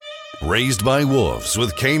Raised by wolves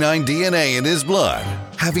with canine DNA in his blood,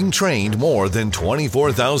 having trained more than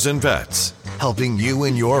 24,000 pets, helping you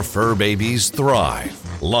and your fur babies thrive.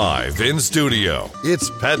 Live in studio, it's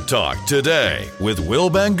Pet Talk Today with Will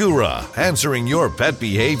Bangura, answering your pet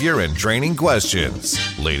behavior and training questions.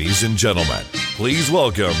 Ladies and gentlemen, please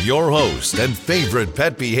welcome your host and favorite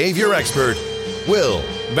pet behavior expert, Will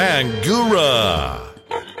Bangura.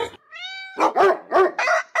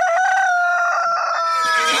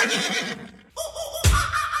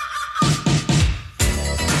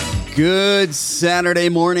 Good Saturday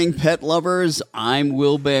morning, pet lovers. I'm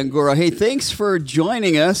Will Bangura. Hey, thanks for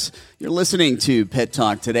joining us. You're listening to Pet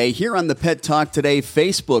Talk Today here on the Pet Talk Today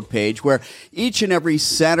Facebook page, where each and every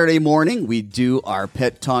Saturday morning we do our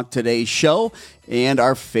Pet Talk Today show and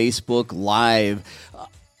our Facebook Live.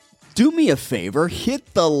 Do me a favor,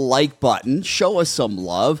 hit the like button, show us some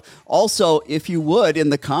love. Also, if you would, in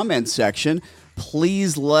the comments section,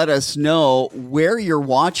 please let us know where you're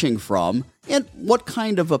watching from and what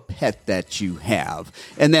kind of a pet that you have.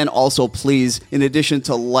 And then also, please, in addition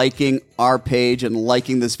to liking our page and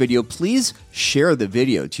liking this video, please share the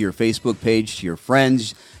video to your Facebook page, to your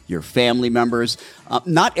friends, your family members.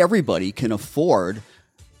 Not everybody can afford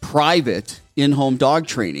private in-home dog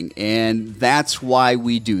training, and that's why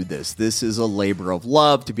we do this. This is a labor of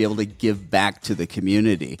love to be able to give back to the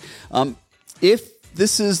community. If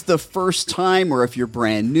this is the first time, or if you're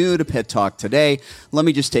brand new to Pet Talk Today, let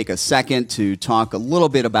me just take a second to talk a little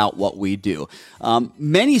bit about what we do.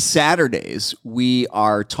 Many Saturdays, we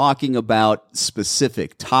are talking about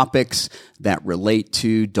specific topics that relate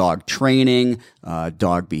to dog training,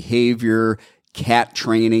 dog behavior, cat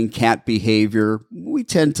training, cat behavior. We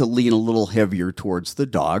tend to lean a little heavier towards the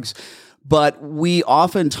dogs. But we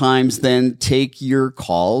oftentimes then take your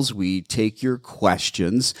calls, we take your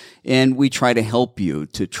questions, and we try to help you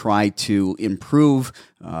to try to improve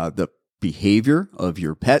the behavior of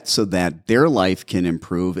your pet so that their life can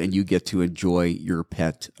improve and you get to enjoy your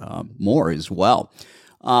pet more as well.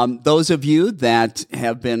 Those of you that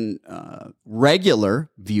have been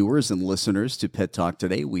regular viewers and listeners to Pet Talk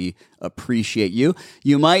Today, we appreciate you.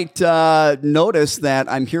 You might notice that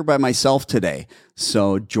I'm here by myself today.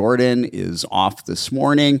 So Jordan is off this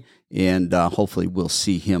morning, and hopefully we'll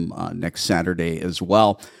see him next Saturday as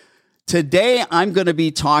well. Today, I'm going to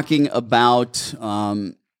be talking about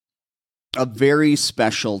a very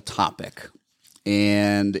special topic,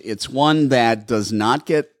 and it's one that does not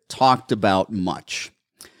get talked about much.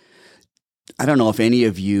 I don't know if any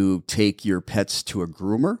of you take your pets to a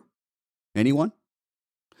groomer. Anyone?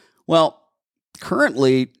 Well,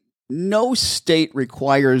 currently, no state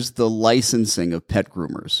requires the licensing of pet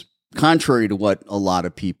groomers, contrary to what a lot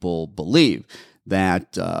of people believe,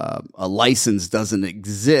 that a license doesn't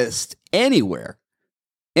exist anywhere,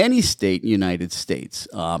 any state in the United States.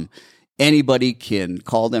 Anybody can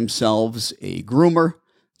call themselves a groomer.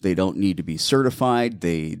 They don't need to be certified.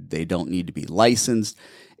 They don't need to be licensed.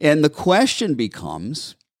 And the question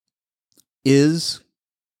becomes, is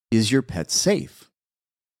your pet safe?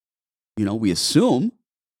 You know, we assume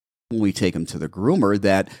when we take them to the groomer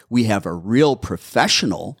that we have a real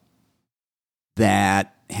professional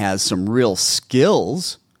that has some real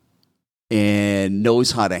skills and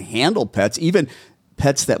knows how to handle pets, even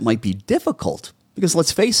pets that might be difficult. Because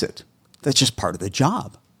let's face it, that's just part of the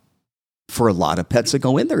job. For a lot of pets that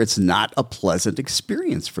go in there, it's not a pleasant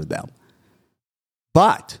experience for them.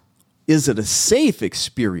 But is it a safe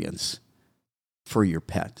experience for your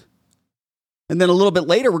pet? And then a little bit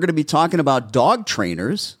later, we're going to be talking about dog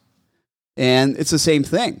trainers, and it's the same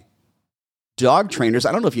thing. Dog trainers,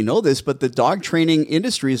 I don't know if you know this, but the dog training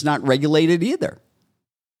industry is not regulated either.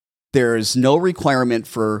 There's no requirement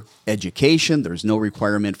for education. There's no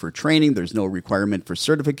requirement for training. There's no requirement for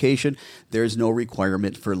certification. There's no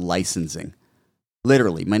requirement for licensing.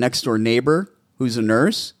 Literally, my next door neighbor, who's a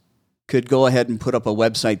nurse, could go ahead and put up a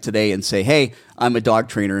website today and say, hey, I'm a dog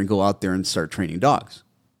trainer, and go out there and start training dogs.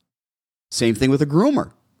 Same thing with a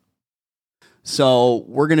groomer. So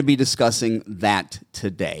we're going to be discussing that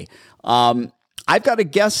today. I've got a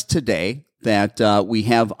guest today that we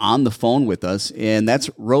have on the phone with us, and that's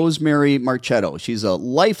Rosemary Marchetto. She's a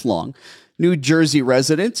lifelong New Jersey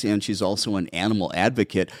resident, and she's also an animal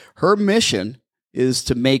advocate. Her mission is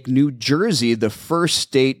to make New Jersey the first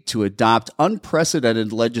state to adopt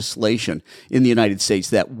unprecedented legislation in the United States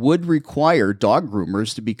that would require dog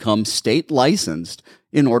groomers to become state licensed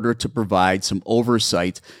in order to provide some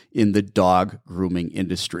oversight in the dog grooming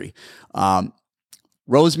industry.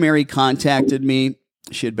 Rosemary contacted me.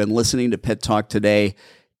 She had been listening to Pet Talk Today,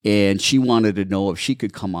 and she wanted to know if she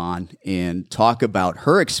could come on and talk about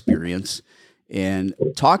her experience and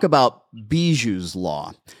talk about Bijou's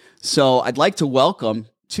Law. So I'd like to welcome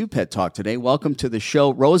to Pet Talk today. Welcome to the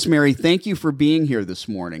show. Rosemary, thank you for being here this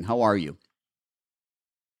morning. How are you?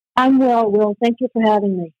 I'm well, Will. Thank you for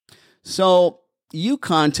having me. So you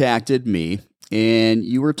contacted me and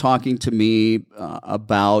you were talking to me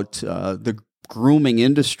about the grooming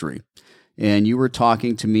industry. And you were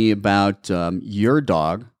talking to me about your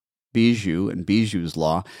dog, Bijou, and Bijou's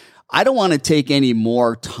Law. I don't want to take any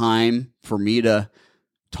more time for me to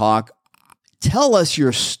talk. Tell us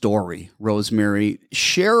your story, Rosemary.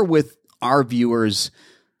 Share with our viewers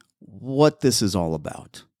what this is all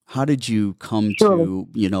about. How did you come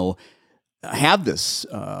to, have this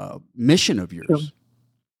mission of yours? Sure.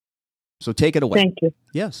 So take it away. Thank you.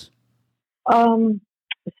 Yes.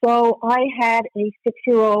 So I had a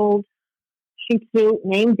 6-year-old Shih Tzu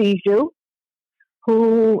named Bijou,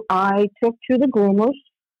 who I took to the groomers,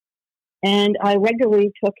 and I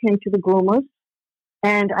regularly took him to the groomers,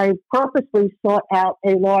 and I purposely sought out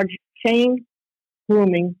a large chain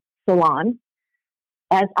grooming salon,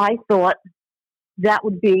 as I thought that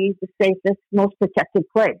would be the safest, most protected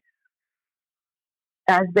place,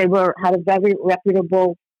 as they had a very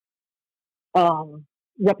reputable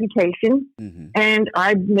reputation. Mm-hmm. And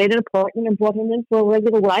I made an appointment and brought him in for a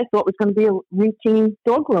regular, what I thought was going to be a routine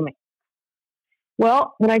dog grooming.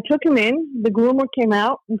 Well, when I took him in, the groomer came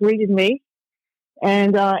out and greeted me.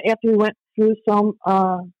 And after we went through some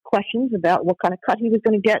questions about what kind of cut he was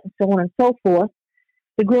going to get and so on and so forth,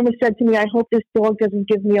 the groomer said to me, "I hope this dog doesn't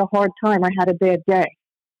give me a hard time. I had a bad day."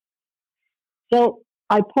 So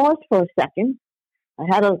I paused for a second. I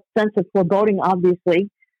had a sense of foreboding,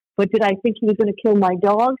 obviously. But did I think he was going to kill my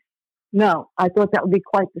dog? No, I thought that would be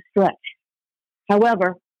quite the stretch.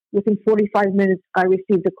 However, within 45 minutes, I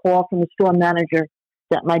received a call from the store manager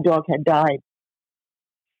that my dog had died.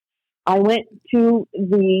 I went to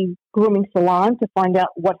the grooming salon to find out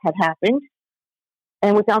what had happened.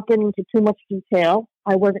 And without getting into too much detail,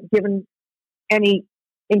 I wasn't given any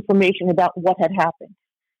information about what had happened.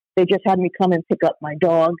 They just had me come and pick up my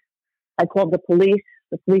dog. I called the police.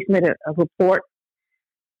 The police made a report.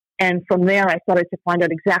 And from there, I started to find out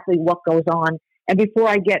exactly what goes on. And before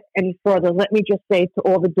I get any further, let me just say to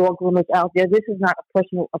all the dog groomers out there, this is not a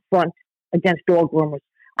personal affront against dog groomers.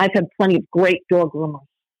 I've had plenty of great dog groomers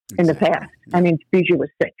in the past. I mean, Bijou was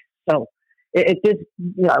 6. So it did,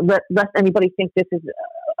 lest anybody think this is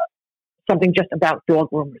something just about dog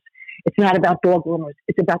groomers. It's not about dog groomers.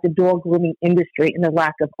 It's about the dog grooming industry and the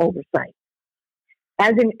lack of oversight.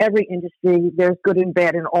 As in every industry, there's good and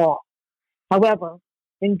bad in all. However,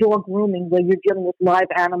 in dog grooming, where you're dealing with live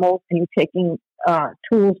animals and you're taking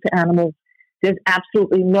tools to animals, there's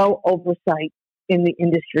absolutely no oversight in the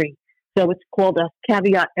industry. So it's called a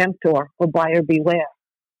caveat emptor, or buyer beware.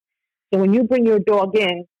 So when you bring your dog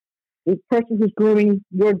in, the person who's grooming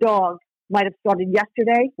your dog might have started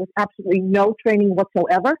yesterday with absolutely no training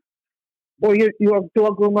whatsoever, or your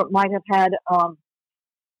dog groomer might have had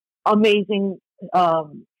amazing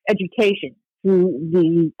education through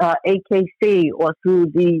the AKC or through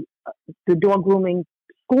the dog grooming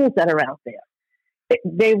schools that are out there.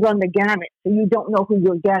 They run the gamut, so you don't know who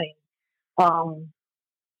you're getting.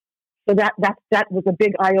 So that was a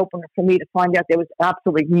big eye opener for me to find out there was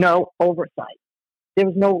absolutely no oversight. There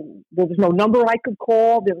was no number I could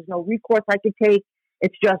call. There was no recourse I could take.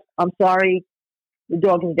 It's just, I'm sorry, the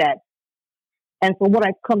dog is dead. And from what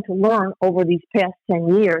I've come to learn over these past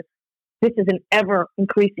 10 years, this is an ever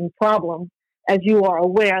increasing problem. As you are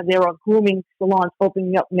aware, there are grooming salons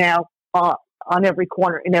opening up now on every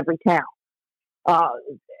corner in every town.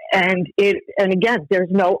 And again, there's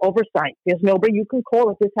no oversight. There's nobody you can call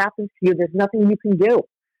if this happens to you. There's nothing you can do.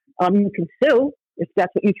 You can sue if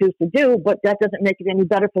that's what you choose to do, but that doesn't make it any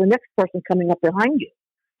better for the next person coming up behind you.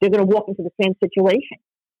 They're going to walk into the same situation.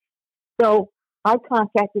 So I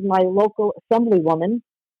contacted my local assemblywoman.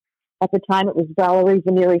 At the time, it was Valerie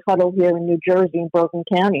Vanieri Huddle here in New Jersey in Bergen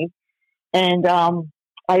County. And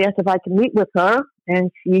I asked if I could meet with her,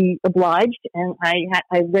 and she obliged, and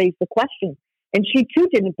I raised the question. And she, too,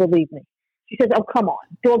 didn't believe me. She said, "Oh, come on,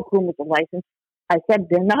 dog groomers are licensed." I said,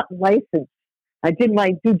 "They're not licensed. I did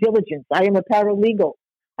my due diligence. I am a paralegal.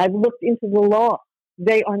 I've looked into the law.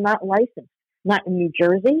 They are not licensed, not in New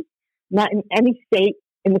Jersey, not in any state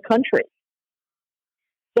in the country."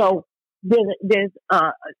 So there's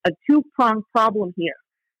a two-pronged problem here.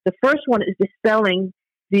 The first one is dispelling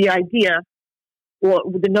the idea or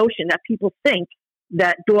the notion that people think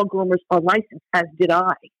that dog groomers are licensed, as did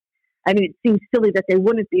I. I mean, it seems silly that they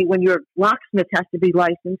wouldn't be when your locksmith has to be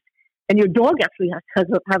licensed and your dog actually has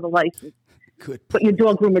to have a license, but your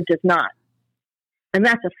dog groomer does not. And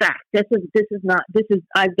that's a fact.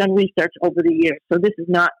 I've done research over the years. So this is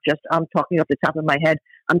not just, I'm talking off the top of my head.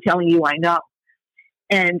 I'm telling you, I know.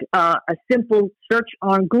 And a simple search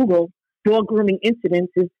on Google, dog grooming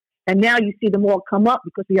incidences, and now you see them all come up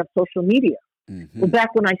because we have social media. Mm-hmm. Well, back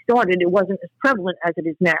when I started, it wasn't as prevalent as it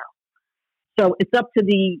is now. So it's up to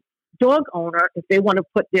the dog owner if they want to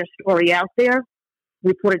put their story out there,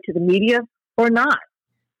 report it to the media or not.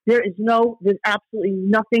 There's absolutely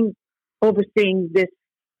nothing overseeing this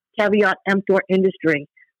caveat emptor industry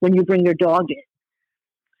when you bring your dog in.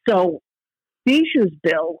 So Bijou's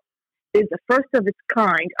bill is the first of its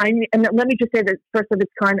kind. And let me just say that first of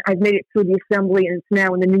its kind, I've made it through the Assembly and it's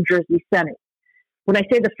now in the New Jersey Senate. When I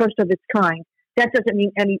say the first of its kind, that doesn't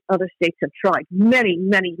mean any other states have tried. Many,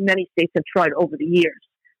 many, many states have tried over the years.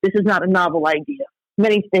 This is not a novel idea.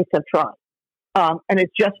 Many states have tried. And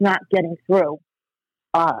it's just not getting through.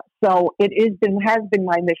 So has been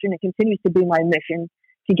my mission. It continues to be my mission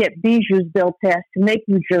to get Bijou's bill passed to make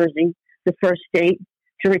New Jersey the first state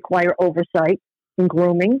to require oversight in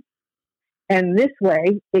grooming. And this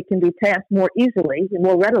way, it can be passed more easily and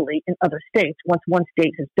more readily in other states once one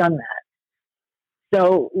state has done that.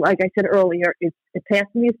 So, like I said earlier, it passed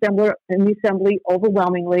in the Assembly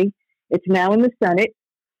overwhelmingly. It's now in the Senate.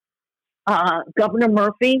 Governor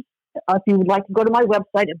Murphy, if you would like to go to my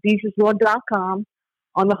website at bijouslaw.com,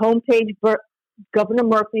 on the homepage, Governor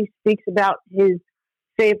Murphy speaks about his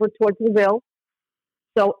favor towards the bill.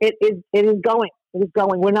 So it is going. It is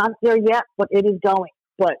going. We're not there yet, but it is going.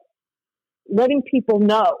 But letting people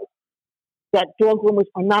know that dog groomers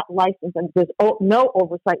are not licensed and there's no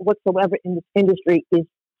oversight whatsoever in this industry is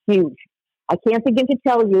huge. I can't begin to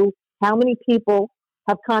tell you how many people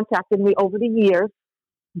have contacted me over the years,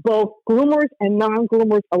 both groomers and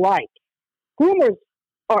non-groomers alike. Groomers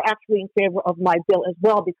are actually in favor of my bill as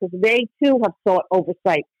well because they too have sought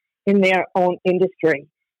oversight in their own industry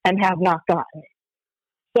and have not gotten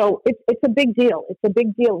it. So it's a big deal. It's a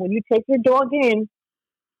big deal. When you take your dog in,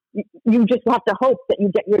 you just have to hope that you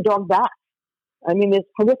get your dog back. I mean, there's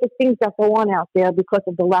horrific things that go on out there because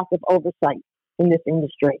of the lack of oversight in this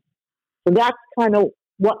industry. So that's kind of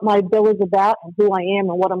what my bill is about and who I am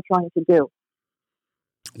and what I'm trying to do.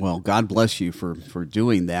 Well, God bless you for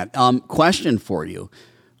doing that. Question for you.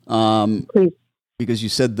 Please. Because you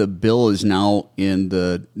said the bill is now in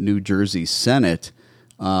the New Jersey Senate.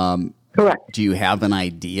 Correct. Do you have an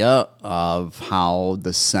idea of how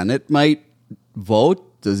the Senate might vote?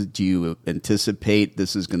 Do you anticipate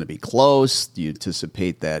this is going to be close? Do you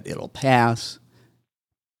anticipate that it'll pass?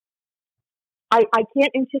 I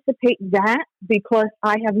can't anticipate that because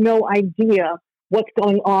I have no idea what's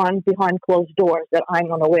going on behind closed doors that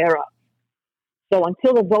I'm unaware of. So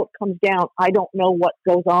until the vote comes down, I don't know what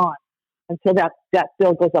goes on until that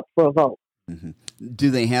bill goes up for a vote. Mm-hmm.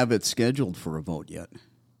 Do they have it scheduled for a vote yet?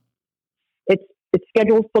 It's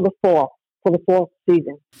scheduled for the fall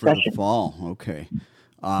season session. The fall, okay.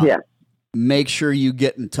 Yeah. Make sure you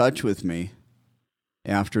get in touch with me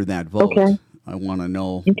after that vote. Okay. I want to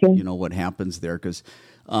know, what happens there because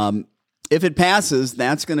if it passes,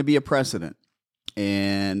 that's going to be a precedent.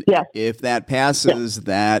 And if that passes,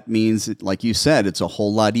 that means, like you said, it's a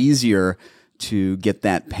whole lot easier to get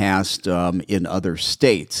that passed in other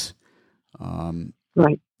states.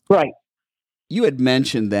 Right. You had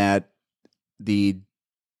mentioned that the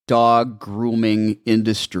dog grooming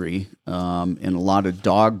industry and a lot of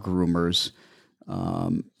dog groomers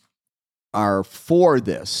are for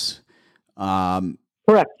this.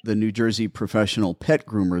 Correct. The New Jersey Professional Pet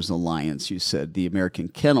Groomers Alliance, you said, the American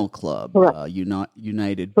Kennel Club,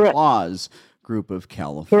 United Correct. Paws Group of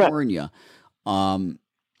California. Have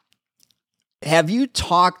you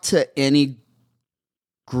talked to any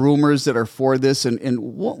groomers that are for this, and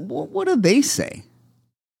what do they say?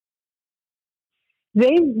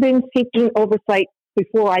 They've been seeking oversight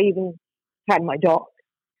before I even had my dog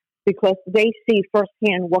because they see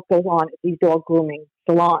firsthand what goes on at these dog grooming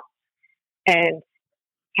salons and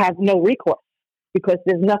have no recourse because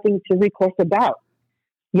there's nothing to recourse about.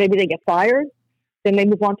 Maybe they get fired, then they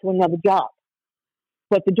move on to another job.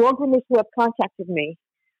 But the dog groomers who have contacted me,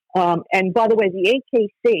 and by the way, the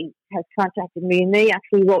AKC has contacted me and they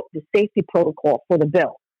actually wrote the safety protocol for the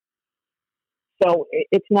bill. So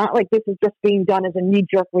it's not like this is just being done as a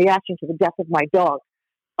knee-jerk reaction to the death of my dog.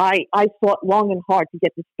 I fought long and hard to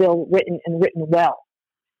get this bill written and written well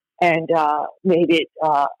and made it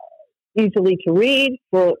easily to read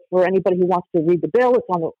for anybody who wants to read the bill. It's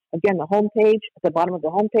on, the homepage, at the bottom of the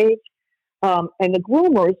homepage. And the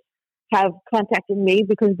groomers have contacted me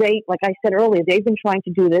because they, like I said earlier, they've been trying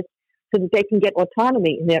to do this so that they can get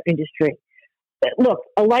autonomy in their industry. Look,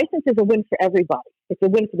 a license is a win for everybody. It's a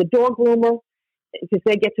win for the dog groomer. because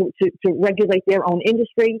they get to regulate their own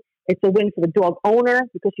industry. It's a win for the dog owner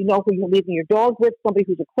because you know who you're leaving your dog with, somebody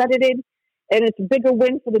who's accredited. And it's a bigger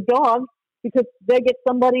win for the dog because they get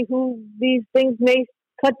somebody who these things may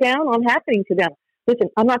cut down on happening to them. Listen,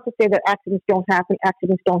 I'm not to say that accidents don't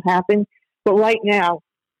happen, but right now,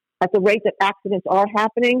 at the rate that accidents are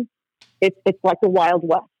happening, it's like the Wild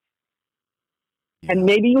West. Yeah. And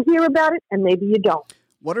maybe you hear about it, and maybe you don't.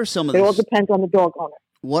 What are some of it all depends on the dog owner.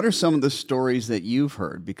 What are some of the stories that you've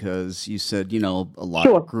heard? Because you said, a lot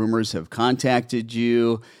Sure. of groomers have contacted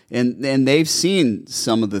you, and they've seen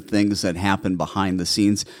some of the things that happen behind the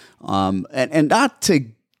scenes. And not to,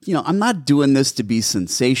 I'm not doing this to be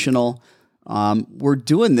sensational. We're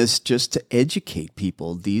doing this just to educate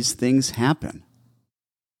people. These things happen.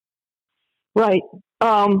 Right.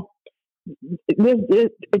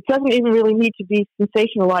 It doesn't even really need to be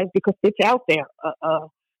sensationalized because it's out there.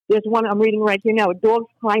 There's one I'm reading right here now. A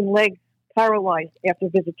dog's hind leg paralyzed after a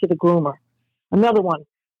visit to the groomer. Another one.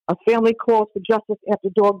 A family calls for justice after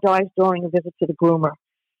dog dies during a visit to the groomer.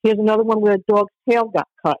 Here's another one where a dog's tail got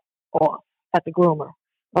cut off at the groomer.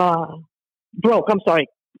 Broke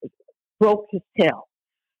his tail.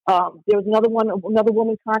 There was another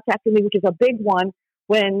woman contacted me, which is a big one,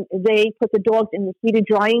 when they put the dogs in the heated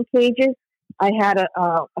drying cages. I had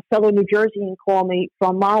a fellow New Jerseyan call me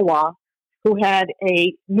from Mawa who had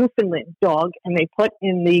a Newfoundland dog, and they put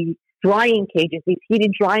in the drying cages, these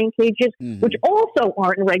heated drying cages, which also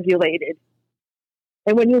aren't regulated.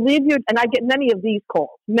 And when you leave and I get many of these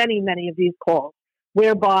calls,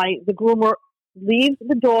 whereby the groomer leaves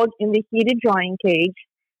the dog in the heated drying cage,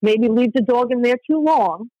 maybe leaves the dog in there too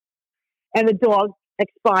long, and the dog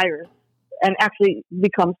expires and actually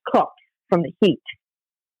becomes cooked from the heat.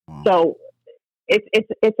 Wow. So it's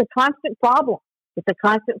a constant problem. It's a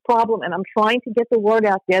constant problem, and I'm trying to get the word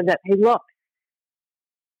out there that, hey, look,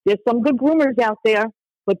 there's some good groomers out there,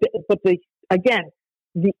 but again,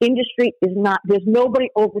 the industry is not. There's nobody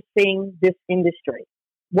overseeing this industry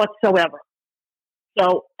whatsoever.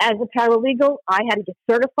 So, as a paralegal, I had to get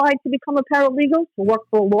certified to become a paralegal to work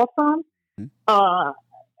for a law firm. That's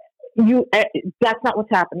not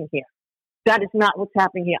what's happening here. That is not what's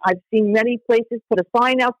happening here. I've seen many places put a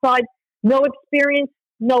sign outside, no experience,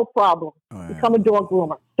 no problem. Become a dog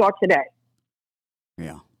groomer. Start today.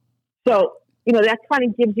 Yeah. So, that kind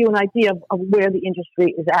of gives you an idea of where the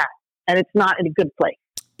industry is at. And it's not in a good place.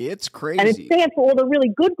 It's crazy. And it's sad for all the really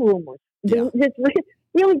good groomers. Yeah. There's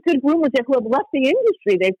really good groomers who have left the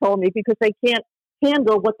industry, they told me, because they can't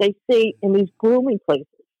handle what they see in these grooming places.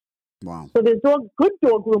 Wow. So there's good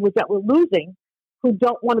dog groomers that we're losing who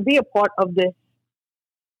don't want to be a part of this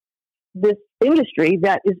industry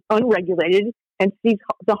that is unregulated and sees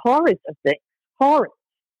the horrors of things. Horrors.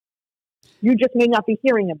 You just may not be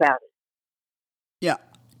hearing about it. Yeah.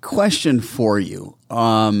 Question for you.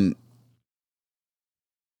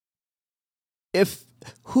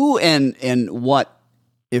 Who and what,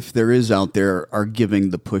 if there is out there, are giving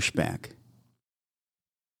the pushback?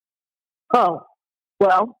 Oh,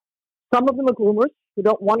 well, some of them are groomers who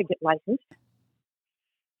don't want to get licensed.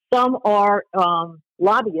 Some are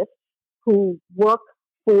lobbyists who work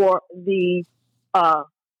for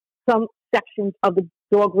some sections of the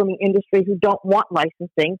dog grooming industry who don't want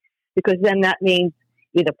licensing, because then that means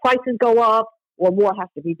either prices go up or more has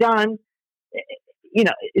to be done.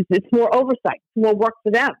 It's more oversight, it's more work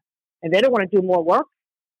for them, and they don't want to do more work.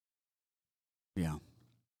 Yeah.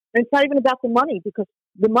 And it's not even about the money, because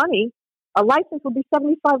the money, a license will be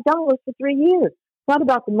 $75 for 3 years. It's not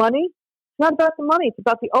about the money. It's not about the money. It's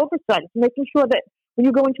about the oversight. It's making sure that when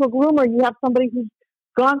you go into a groomer, you have somebody who's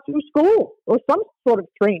gone through school or some sort of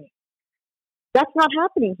training. That's not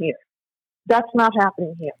happening here.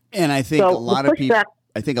 And I think a lot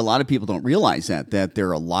of people don't realize that there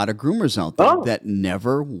are a lot of groomers out there that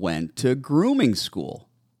never went to grooming school.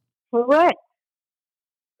 Correct.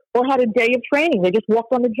 Or had a day of training. They just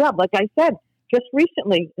walked on the job. Like I said, just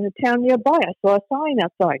recently in a town nearby, I saw a sign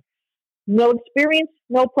outside. No experience,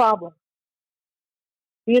 no problem.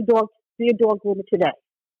 Be a dog groomer today.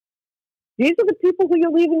 These are the people who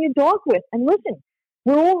you're leaving your dog with. And listen,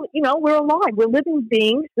 we're all, we're alive. We're living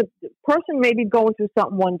beings. The person may be going through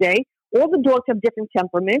something one day. All the dogs have different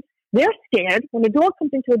temperaments. They're scared. When a dog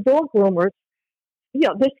comes into a dog groomer,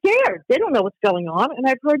 they're scared. They don't know what's going on. And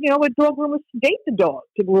I've heard, where dog groomers sedate the dog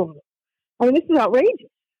to groom them. I mean, this is outrageous.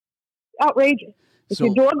 Outrageous. If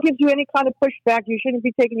your dog gives you any kind of pushback, you shouldn't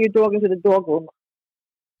be taking your dog into the dog groomer.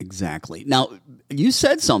 Exactly. Now, you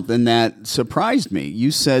said something that surprised me. You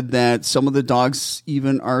said that some of the dogs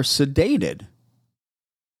even are sedated.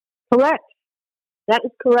 Correct. That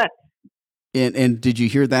is correct. And did you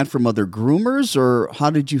hear that from other groomers, or how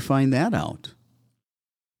did you find that out?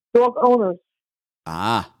 Dog owners.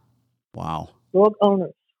 Ah, wow. Dog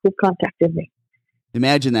owners who contacted me.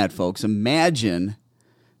 Imagine that, folks. Imagine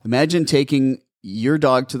taking your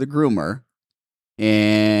dog to the groomer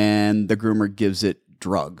and the groomer gives it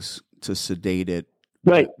drugs to sedate it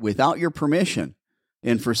without your permission.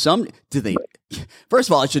 And for some, first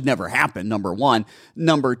of all, it should never happen, number one.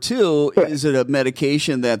 Number two, is it a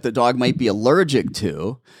medication that the dog might be allergic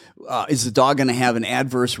to? Is the dog going to have an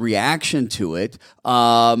adverse reaction to it?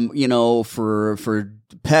 For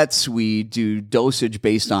pets, we do dosage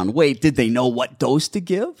based on weight. Did they know what dose to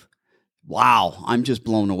give? Wow, I'm just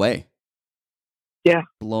blown away. Yeah.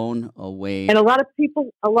 Blown away. And a lot of people,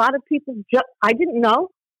 I didn't know.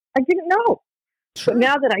 Sure. But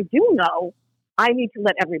now that I do know, I need to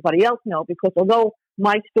let everybody else know, because although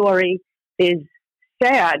my story is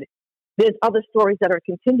sad, there's other stories that are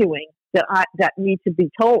continuing that need to be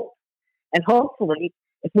told. And hopefully,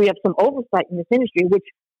 if we have some oversight in this industry, which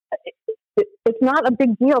it's not a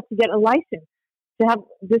big deal to get a license, to have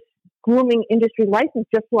this grooming industry license,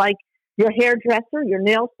 just like your hairdresser, your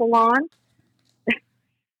nail salon,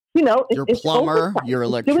 your plumber, your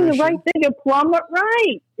electrician. Doing the right thing, your plumber,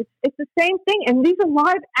 right. It's the same thing. And these are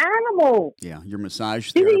live animals. Yeah, your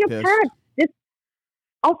massage these therapist. These are your pets. These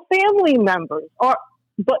are family members.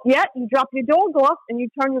 But yet, you drop your dog off and you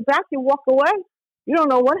turn your back, you walk away. You don't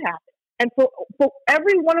know what happened. And for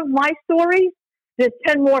every one of my stories, there's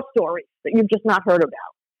 10 more stories that you've just not heard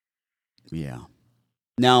about. Yeah.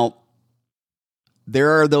 Now,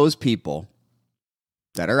 there are those people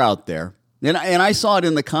that are out there. And I saw it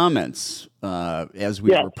in the comments as we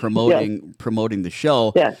were promoting the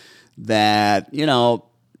show that,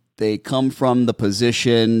 they come from the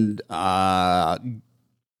position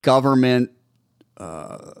government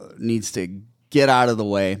needs to get out of the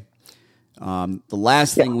way. The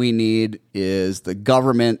last thing we need is the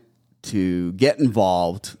government to get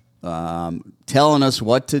involved, telling us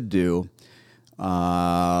what to do.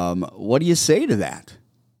 What do you say to that?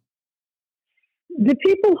 The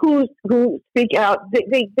people who speak out,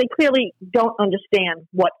 they clearly don't understand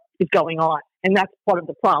what is going on, and that's part of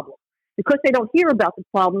the problem. Because they don't hear about the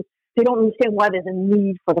problem, they don't understand why there's a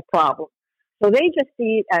need for the problem. So they just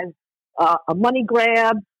see it as a money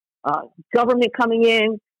grab, government coming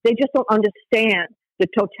in. They just don't understand the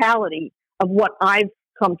totality of what I've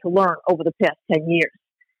come to learn over the past 10 years.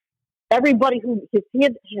 Everybody who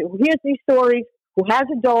hears these stories, who has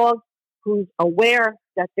a dog, who's aware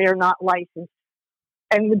that they're not licensed,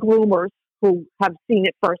 and the groomers who have seen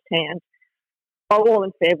it firsthand are all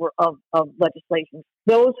in favor of legislation.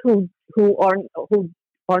 Those who are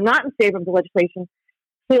not in favor of the legislation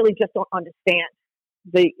clearly just don't understand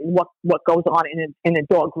what goes on in a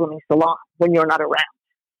dog grooming salon when you're not around.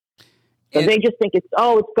 So they just think it's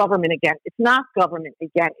government again. It's not government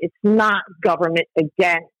again. It's not government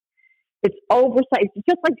again. It's oversight. It's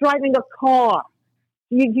just like driving a car.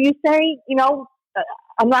 You say,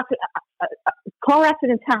 I'm not. Car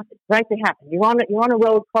accidents happen, right? They happen. You're on a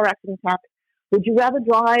road. Car accidents happen. Would you rather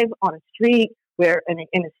drive on a street where in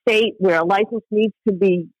a state where a license needs to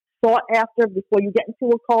be sought after before you get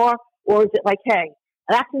into a car, or is it like, hey,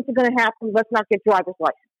 accidents are going to happen. Let's not get driver's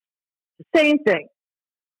license. The same thing.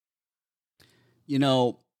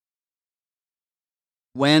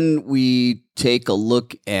 When we take a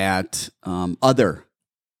look at other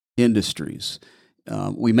industries,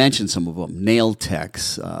 we mentioned some of them: nail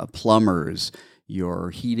techs, plumbers, your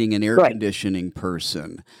heating and air conditioning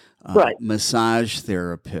person, massage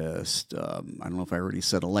therapist. I don't know if I already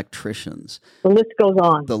said electricians. The list goes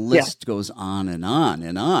on. The list goes on and on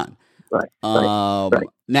and on. Right.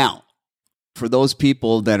 Now, for those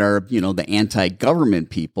people that are, the anti-government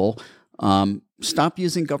people, stop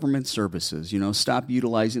using government services. Stop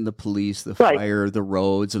utilizing the police, the fire, the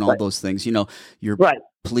roads, and all those things. Your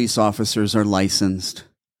police officers are licensed;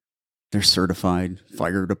 they're certified.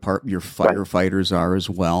 Fire department, your firefighters are as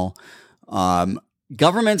well.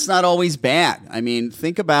 Government's not always bad. I mean,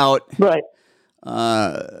 think about the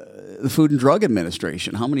Food and Drug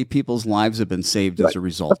Administration. How many people's lives have been saved as a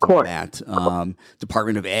result of that?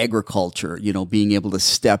 Department of Agriculture, being able to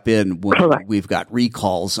step in when we've got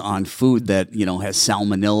recalls on food that, has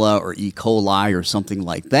salmonella or E. coli or something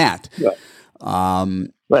like that.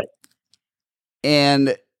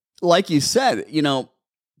 And like you said,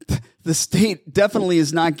 the state definitely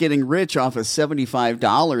is not getting rich off of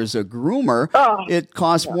 $75 a groomer. It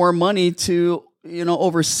costs more money to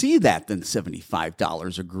oversee that than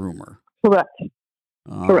 $75 a groomer. Correct.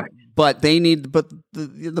 But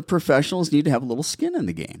the professionals need to have a little skin in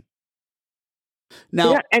the game.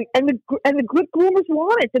 Now, and the good groomers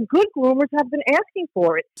want it. The good groomers have been asking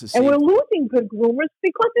for it, and we're losing good groomers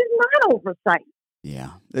because there's not oversight.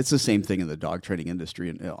 Yeah, it's the same thing in the dog training industry,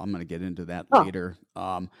 and I'm going to get into that later.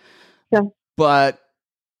 Yeah. But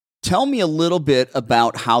tell me a little bit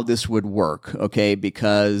about how this would work, okay?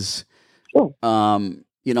 Because, Sure.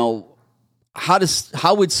 you know,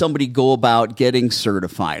 how would somebody go about getting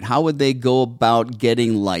certified? How would they go about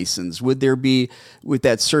getting licensed? Would there be, with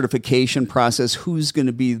that certification process, who's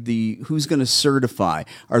going to certify?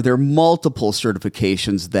 Are there multiple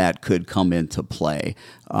certifications that could come into play?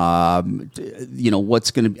 Are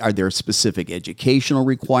there specific educational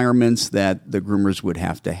requirements that the groomers would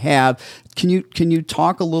have to have? Can you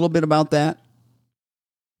talk a little bit about that?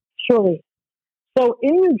 Surely. So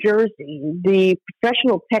in New Jersey, the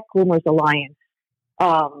Professional Pet Groomers Alliance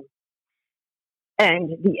and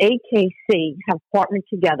the AKC have partnered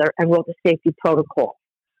together and wrote a safety protocol.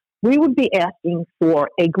 We would be asking for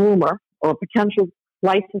a groomer or a potential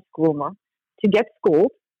licensed groomer to get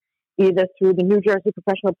schooled, either through the New Jersey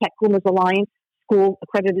Professional Pet Groomers Alliance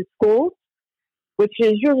accredited schools, which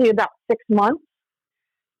is usually about 6 months.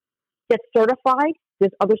 Get certified.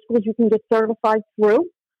 There's other schools you can get certified through.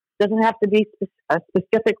 Doesn't have to be a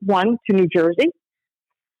specific one to New Jersey.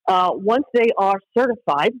 Once they are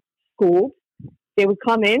certified, schooled, they would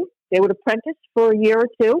come in, they would apprentice for a year or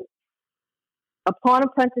two. Upon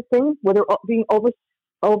apprenticing, where they're being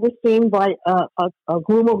overseen by a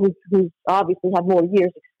groomer who's obviously had more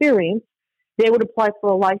years experience, they would apply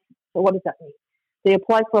for a license. So what does that mean? They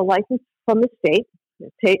apply for a license from the state,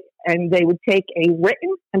 and they would take a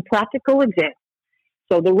written and practical exam.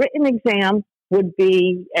 So the written exam would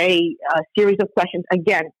be a series of questions,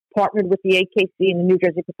 again, partnered with the AKC and the New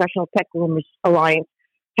Jersey Professional Pet Groomers Alliance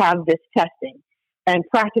have this testing. And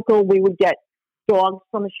practical, we would get dogs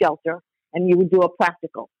from a shelter, and you would do a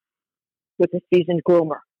practical with a seasoned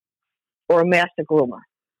groomer or a master groomer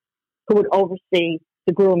who would oversee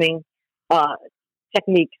the grooming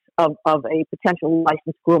techniques of a potential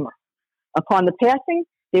licensed groomer. Upon the passing,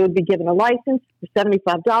 they would be given a license for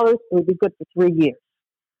 $75. It would be good for 3 years.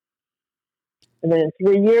 And then in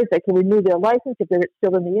 3 years, they can renew their license if they're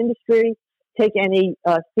still in the industry, take any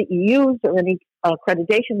CEUs or any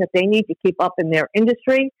accreditation that they need to keep up in their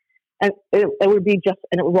industry, and it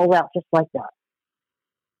would roll out just like that.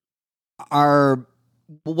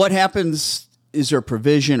 What happens? Is there a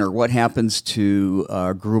provision, or what happens to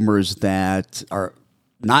groomers that are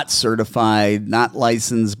not certified, not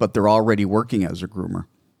licensed, but they're already working as a groomer?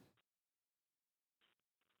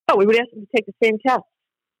 Oh, we would ask them to take the same test.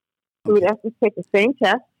 We would ask them to take the same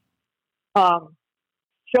test.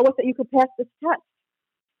 Show us that you could pass this test.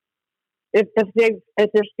 If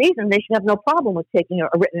they're seasoned, they should have no problem with taking a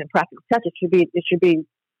written and practical test. It should be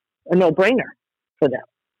a no-brainer for them.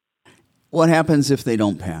 What happens if they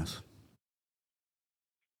don't pass?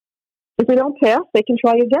 If they don't pass, they can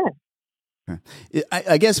try again.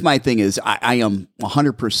 I guess my thing is I am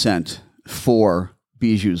 100% for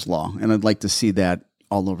Bijou's Law, and I'd like to see that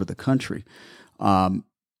all over the country.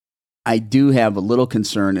 I do have a little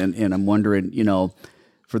concern, and I'm wondering,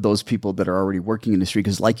 for those people that are already working in the industry,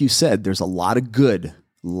 because like you said, there's a lot of good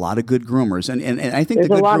groomers, and I think there's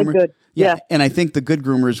the good a lot groomers, of good, yeah, and I think the good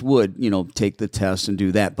groomers would, take the test and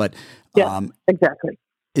do that. But exactly.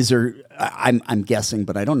 Is there? I'm guessing,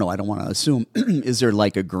 but I don't know. I don't want to assume. Is there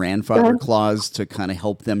like a grandfather clause to kind of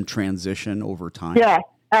help them transition over time? Yeah,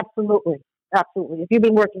 absolutely. If you've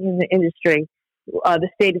been working in the industry, the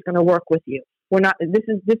state is going to work with you. We're not. This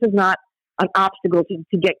is not an obstacle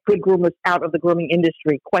to get good groomers out of the grooming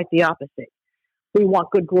industry. Quite the opposite. We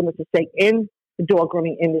want good groomers to stay in the dog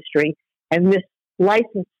grooming industry, and this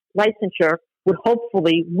licensure would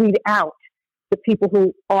hopefully weed out the people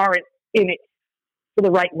who aren't in it for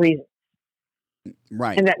the right reasons.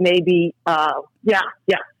 Right. And that may be, right.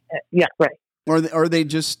 Or they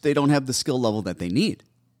don't have the skill level that they need.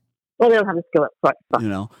 Well, they don't have the skill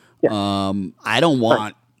level. Yeah. I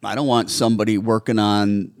don't want somebody working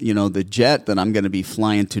on, the jet that I'm going to be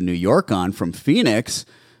flying to New York on from Phoenix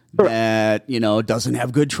that, doesn't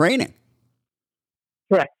have good training.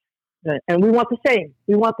 Correct. And we want the same.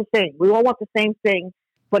 We all want the same thing,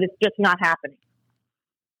 but it's just not happening.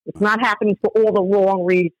 It's not happening for all the wrong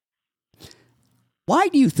reasons. Why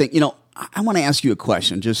do you think, I want to ask you a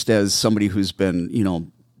question, just as somebody who's been,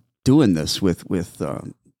 doing this with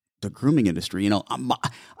the grooming industry.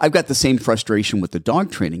 I've got the same frustration with the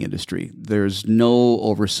dog training industry. There's no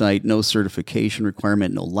oversight, no certification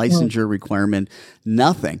requirement, no licensure requirement,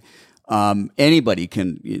 nothing. Anybody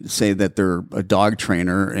can say that they're a dog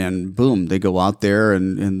trainer, and boom, they go out there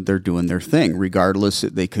and they're doing their thing, regardless.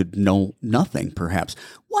 They could know nothing, perhaps.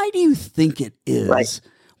 Why do you think it is? Right.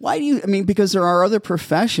 Why do you, because there are other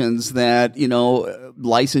professions that,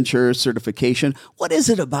 licensure, certification. What is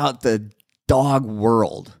it about the dog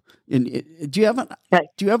world. And do you have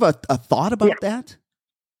a thought about that?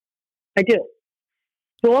 I do.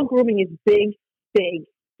 Dog grooming is big, big,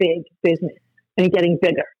 big business and getting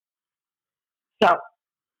bigger. So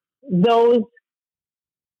those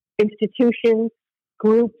institutions,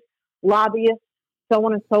 groups, lobbyists, so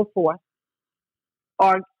on and so forth,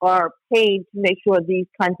 are paid to make sure these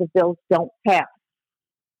kinds of bills don't pass,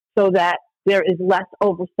 so that there is less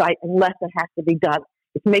oversight and less that has to be done.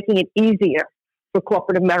 It's making it easier for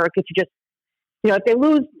corporate America to just, if they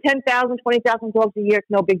lose 10,000, 20,000 dogs a year, it's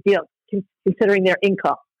no big deal, considering their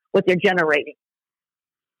income, what they're generating.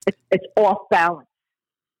 It's off balance.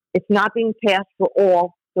 It's not being passed for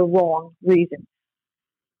all the wrong reasons.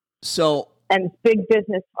 And it's big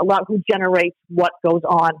business, a lot who generates what goes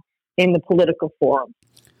on in the political forum.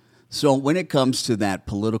 So when it comes to that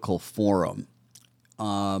political forum,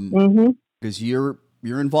 because you're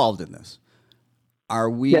involved in this, are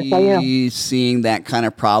we seeing that kind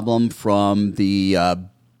of problem from the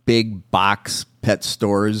big box pet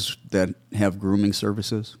stores that have grooming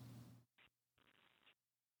services?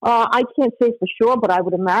 I can't say for sure, but I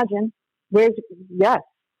would imagine. Yes.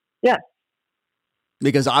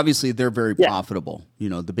 Because obviously they're very profitable.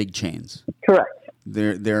 The big chains. Correct.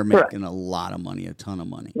 They're making a lot of money, a ton of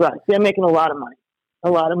money. Right. They're making a lot of money.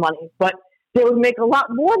 But they would make a lot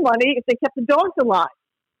more money if they kept the dogs alive.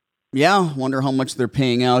 Yeah, wonder how much they're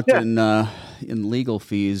paying out in legal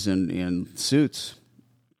fees and suits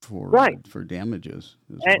for damages.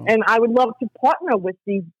 And I would love to partner with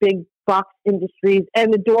these big box industries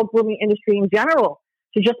and the dog grooming industry in general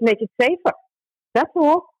to just make it safer. That's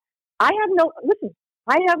all. I have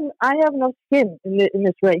no skin in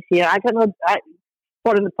this race here. I have no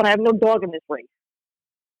dog in this race.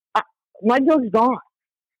 My dog's gone.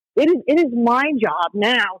 It is my job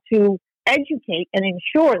now to educate and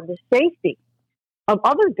ensure the safety of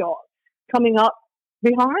other dogs coming up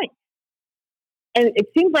behind. And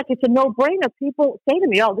it seems like it's a no-brainer. People say to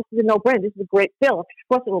me, "Oh, this is a no-brainer. This is a great bill. Of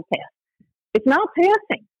course it will pass." It's not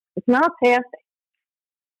passing. I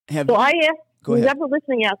ask who's ever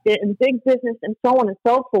listening out there in big business and so on and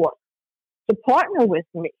so forth to partner with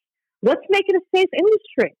me. Let's make it a safe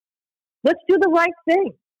industry. Let's do the right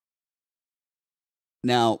thing.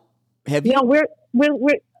 Now,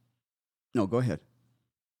 No, go ahead.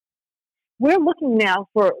 We're looking now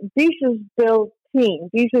for Bijou's Law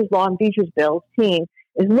and Bijou's Bill's team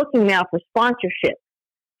is looking now for sponsorship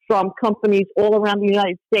from companies all around the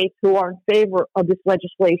United States who are in favor of this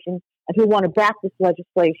legislation and who want to back this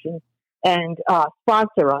legislation and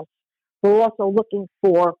sponsor us. We're also looking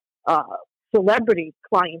for celebrity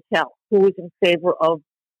clientele who is in favor of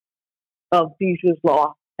Bijou's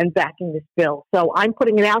Law and backing this bill. So I'm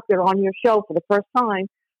putting it out there on your show for the first time.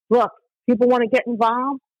 Look, people want to get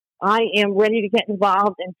involved. I am ready to get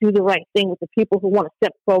involved and do the right thing with the people who want to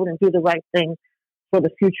step forward and do the right thing for the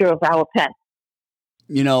future of our pets.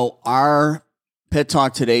 Our Pet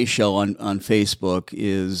Talk Today show on Facebook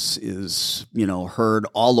is heard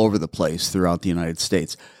all over the place throughout the United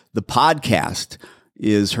States. The podcast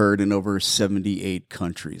is heard in over 78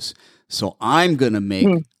 countries. So I'm going to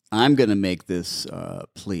make this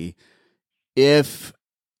plea. If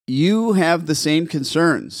you have the same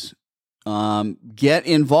concerns, get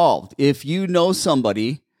involved. If you know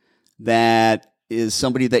somebody that is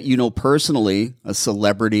somebody that you know personally, a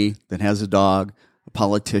celebrity that has a dog, a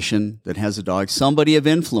politician that has a dog, somebody of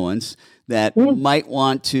influence that might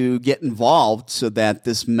want to get involved so that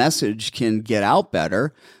this message can get out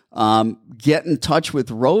better, get in touch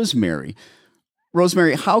with Rosemary.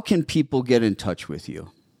 Rosemary, how can people get in touch with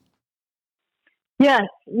you? Yes,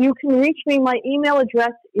 you can reach me. My email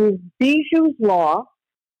address is Bijou's Law,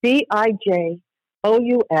 BIJOUSLAW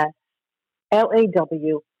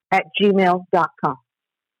 @gmail.com.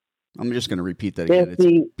 I'm just going to repeat that again. It's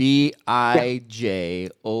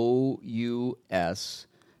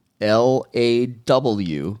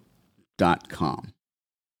BIJOUSLAW.com.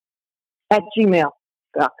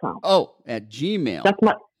 @gmail.com. Oh, at Gmail.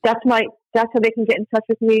 That's how they can get in touch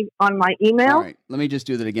with me on my email. All right. Let me just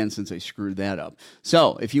do that again since I screwed that up.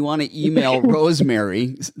 So if you want to email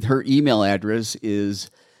Rosemary, her email address is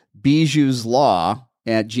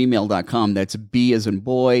bijouslaw@gmail.com. That's B as in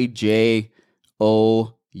boy, JOUS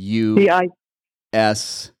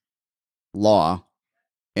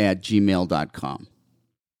law@gmail.com.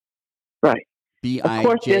 Right. BIJOUS. Of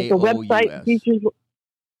course, there's the website,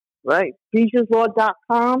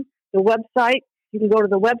 bijouslaw.com. The website. You can go to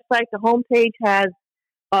the website. The homepage has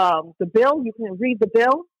the bill. You can read the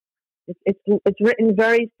bill. It's written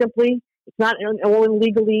very simply. It's not all in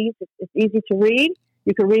legalese. It's easy to read.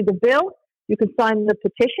 You can read the bill. You can sign the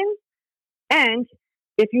petition. And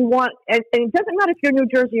if you want, and it doesn't matter if you're New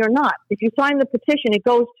Jersey or not. If you sign the petition, it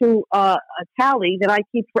goes to a tally that I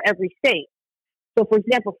keep for every state. So, for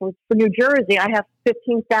example, for New Jersey, I have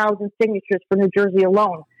 15,000 signatures for New Jersey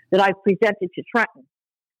alone that I've presented to Trenton.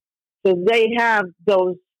 So they have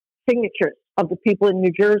those signatures of the people in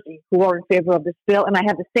New Jersey who are in favor of this bill, and I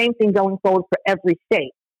have the same thing going forward for every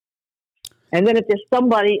state. And then if there's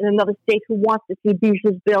somebody in another state who wants to see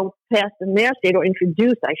Bijou's bill passed in their state, or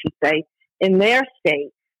introduced, I should say, in their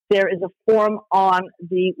state, there is a form on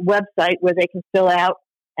the website where they can fill out,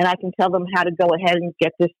 and I can tell them how to go ahead and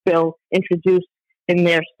get this bill introduced in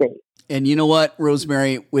their state. And you know what,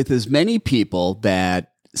 Rosemary, with as many people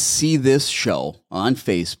that see this show on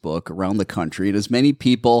Facebook around the country, and as many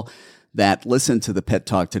people that listen to the Pet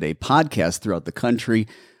Talk Today podcast throughout the country,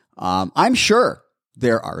 I'm sure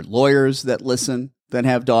there are lawyers that listen that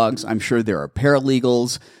have dogs. I'm sure there are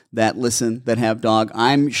paralegals that listen that have dogs.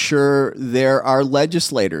 I'm sure there are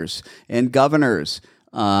legislators and governors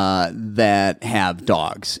that have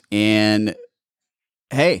dogs. And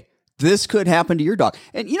hey, this could happen to your dog.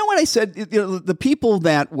 And you know what I said? The people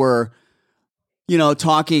that were,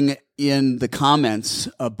 talking in the comments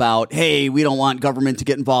about, hey, we don't want government to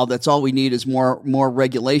get involved. That's all we need is more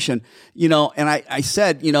regulation. And I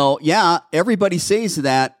said, yeah, everybody says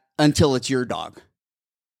that until it's your dog.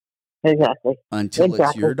 Exactly. Until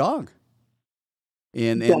it's your dog.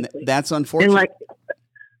 And that's unfortunate.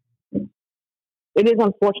 And it is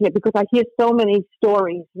unfortunate because I hear so many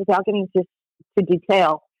stories without getting to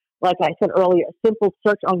detail. Like I said earlier, a simple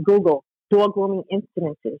search on Google, dog grooming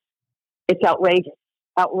incidences. It's outrageous.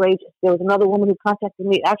 Outrageous. There was another woman who contacted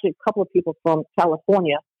me, actually a couple of people from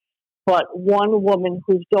California, but one woman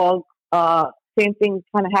whose dog, same thing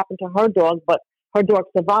kind of happened to her dog, but her dog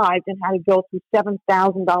survived and had to go through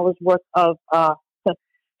 $7,000 worth of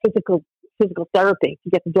physical therapy to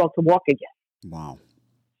get the dog to walk again. Wow.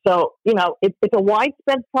 So, it's a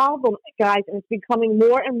widespread problem, guys, and it's becoming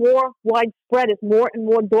more and more widespread as more and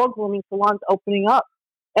more dog grooming salons opening up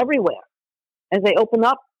everywhere. As they open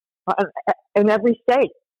up in every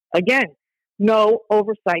state. Again, no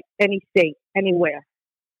oversight, any state, anywhere.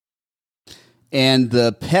 And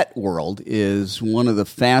the pet world is one of the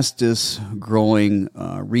fastest growing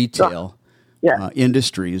retail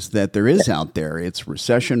industries that there is out there. It's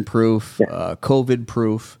recession-proof,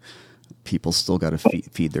 COVID-proof. People still got to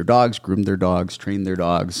feed their dogs, groom their dogs, train their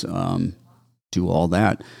dogs, do all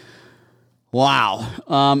that. Wow.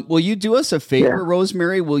 Will you do us a favor,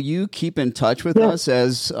 Rosemary? Will you keep in touch with us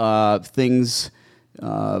as things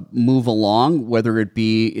move along, whether it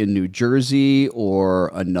be in New Jersey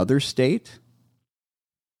or another state?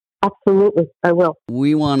 Absolutely, I will.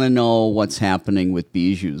 We want to know what's happening with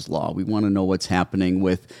Bijou's Law. We want to know what's happening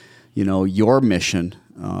with, your mission,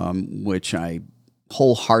 which I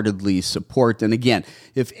wholeheartedly support. And again,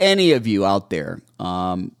 if any of you out there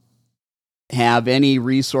have any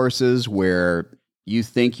resources where you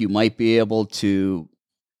think you might be able to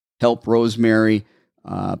help Rosemary,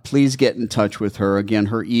 please get in touch with her. Again,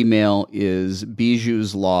 her email is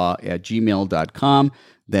bijouslaw@gmail.com.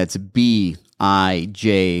 That's BIJOUS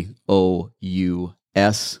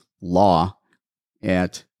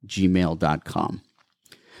law@gmail.com.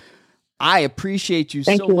 I appreciate you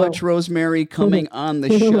so much, Rosemary, coming on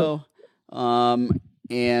the show and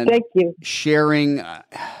thank you. Sharing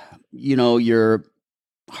your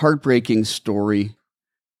heartbreaking story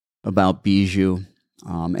about Bijou.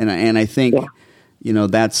 And I think,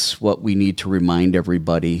 that's what we need to remind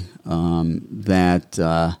everybody,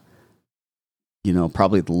 that,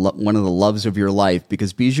 probably one of the loves of your life,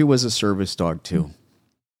 because Bijou was a service dog too.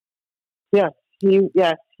 Yes.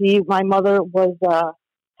 My mother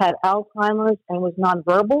had Alzheimer's and was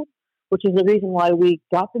nonverbal, which is the reason why we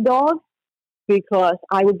got the dog, because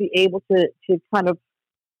I would be able to kind of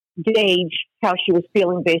gauge how she was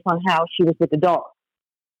feeling based on how she was with the dog.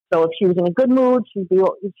 So if she was in a good mood, she'd be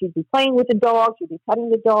playing with the dog, she'd be petting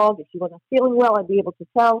the dog. If she wasn't feeling well, I'd be able to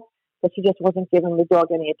tell that she just wasn't giving the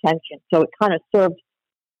dog any attention. So it kind of served.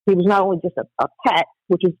 He was not only just a pet,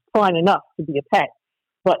 which is fine enough to be a pet,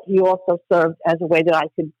 but he also served as a way that I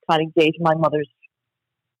could kind of gauge my mother's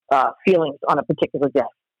feelings on a particular day.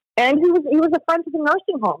 And he was a friend to the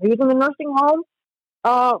nursing home. He was in the nursing home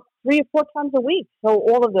 3 or 4 times a week. So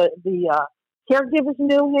all of the caregivers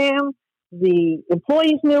knew him, the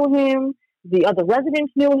employees knew him, the other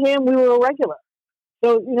residents knew him. We were a regular.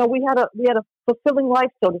 So we had a fulfilling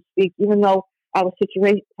life, so to speak, even though our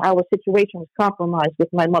situation was compromised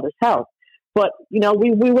with my mother's health. But we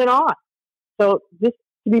went on. So to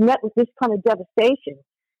be met with this kind of devastation,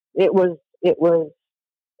 it was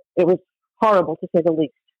horrible, to say the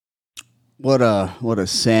least. What a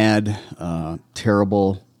sad,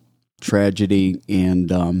 terrible tragedy,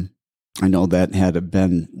 and I know that had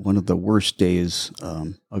been one of the worst days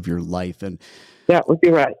of your life. And that would be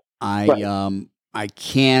right. I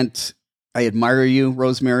can't. I admire you,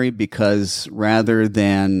 Rosemary, because rather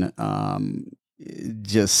than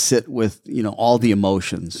just sit with all the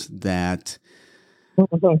emotions that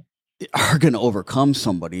are going to overcome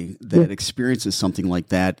somebody that experiences something like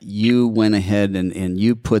that, you went ahead and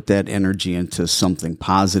you put that energy into something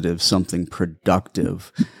positive, something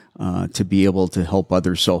productive, to be able to help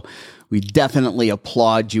others. So we definitely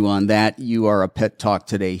applaud you on that. You are a Pet Talk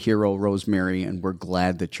Today hero, Rosemary, and we're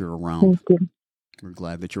glad that you're around. Thank you. We're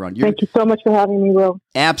glad that you're on. Thank you so much for having me, Will.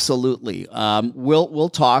 Absolutely. We'll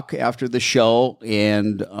talk after the show,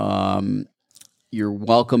 and you're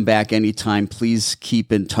welcome back anytime. Please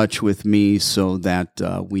keep in touch with me so that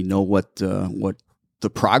we know what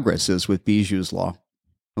the progress is with Bijou's Law.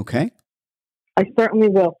 Okay? I certainly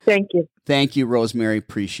will. Thank you. Thank you, Rosemary.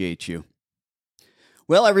 Appreciate you.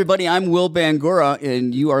 Well, everybody, I'm Will Bangura,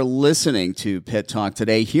 and you are listening to Pet Talk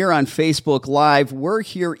Today here on Facebook Live. We're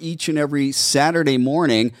here each and every Saturday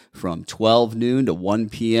morning from 12 noon to 1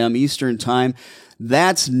 p.m. Eastern Time.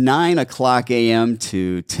 That's 9 o'clock a.m.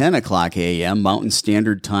 to 10 o'clock a.m. Mountain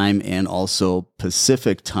Standard Time and also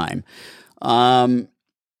Pacific Time. I'm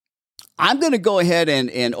going to go ahead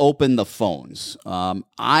and open the phones.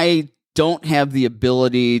 I don't have the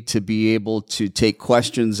ability to be able to take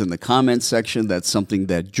questions in the comment section. That's something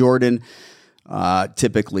that Jordan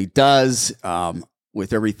typically does.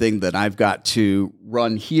 With everything that I've got to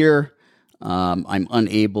run here, I'm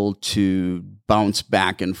unable to bounce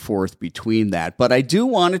back and forth between that. But I do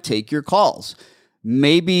want to take your calls.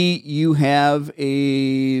 Maybe you have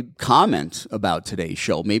a comment about today's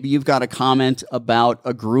show. Maybe you've got a comment about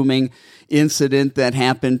a grooming incident that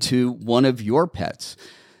happened to one of your pets.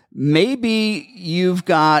 Maybe you've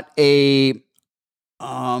got a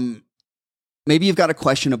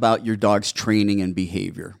question about your dog's training and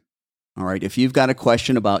behavior. All right. If you've got a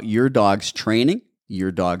question about your dog's training,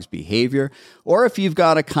 your dog's behavior, or if you've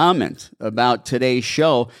got a comment about today's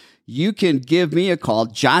show, you can give me a call.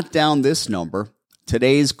 Jot down this number.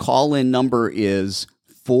 Today's call-in number is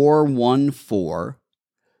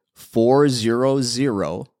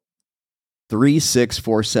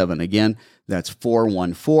 414-400-3647. Again, that's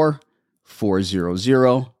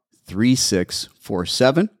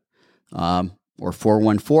 414-400-3647, or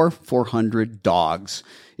 414-400-DOGS.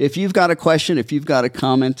 If you've got a question, if you've got a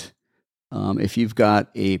comment, if you've got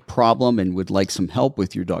a problem and would like some help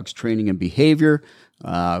with your dog's training and behavior,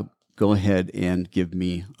 go ahead and give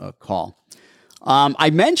me a call. I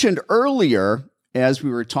mentioned earlier, as we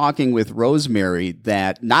were talking with Rosemary,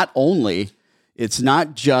 that not only it's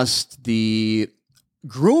not just the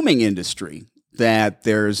grooming industry that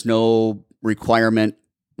there's no requirement,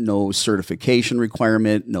 no certification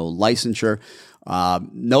requirement, no licensure,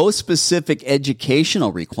 no specific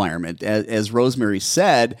educational requirement. As Rosemary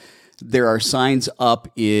said, there are signs up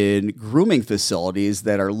in grooming facilities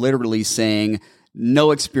that are literally saying, no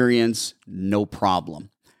experience, no problem.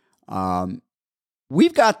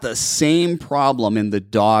 We've got the same problem in the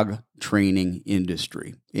dog training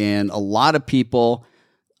industry. And a lot of people,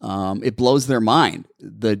 it blows their mind.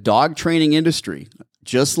 The dog training industry,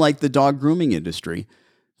 just like the dog grooming industry,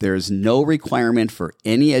 there's no requirement for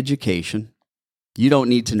any education. You don't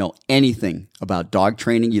need to know anything about dog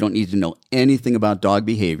training. You don't need to know anything about dog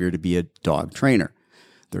behavior to be a dog trainer.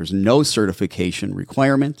 There's no certification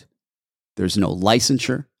requirement. There's no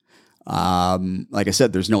licensure. Like I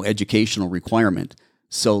said, there's no educational requirement.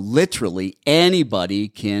 So literally anybody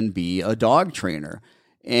can be a dog trainer.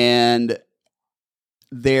 And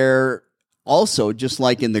there also, just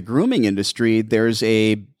like in the grooming industry, there's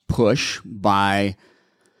a push by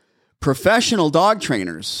professional dog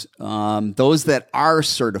trainers, those that are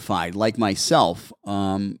certified, like myself,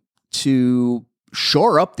 to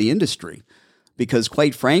shore up the industry. Because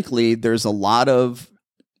quite frankly, there's a lot of,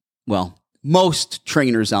 most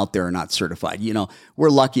trainers out there are not certified. You know, we're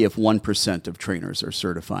lucky if 1% of trainers are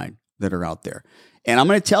certified that are out there. And I'm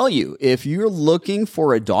going to tell you, if you're looking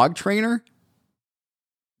for a dog trainer,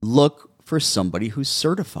 look for somebody who's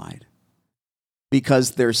certified.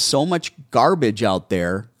 Because there's so much garbage out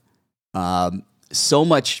there, so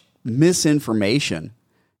much misinformation,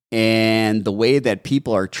 and the way that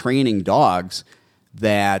people are training dogs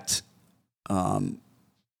that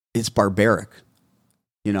it's barbaric.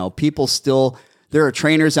 You know, people still, there are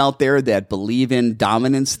trainers out there that believe in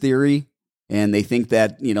dominance theory, and they think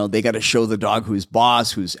that, you know, they got to show the dog who's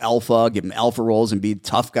boss, who's alpha, give him alpha roles and be a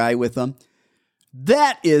tough guy with them.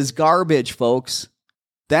 That is garbage, folks.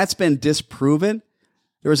 That's been disproven.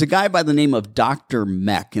 There was a guy by the name of Dr.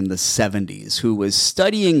 Mech in the 70s who was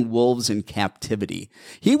studying wolves in captivity.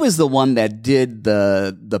 He was the one that did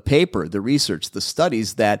the paper, the research, the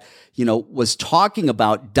studies that, was talking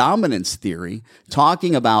about dominance theory,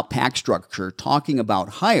 talking about pack structure, talking about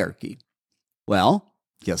hierarchy. Well,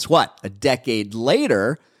 guess what? A decade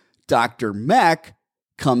later, Dr. Mech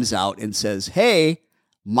comes out and says, hey,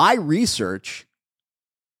 my research,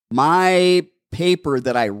 my paper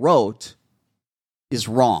that I wrote is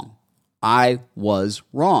wrong. I was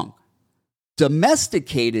wrong.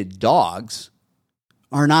 Domesticated dogs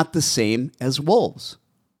are not the same as wolves.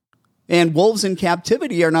 And wolves in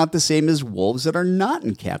captivity are not the same as wolves that are not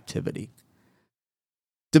in captivity.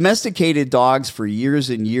 Domesticated dogs for years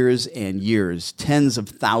and years and years, tens of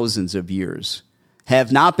thousands of years,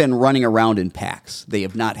 have not been running around in packs. They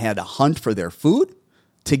have not had to hunt for their food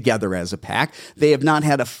together as a pack. They have not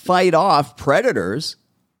had to fight off predators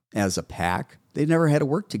as a pack. They've never had to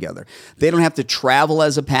work together. They don't have to travel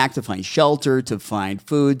as a pack to find shelter, to find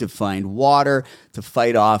food, to find water, to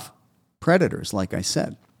fight off predators, like I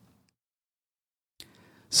said.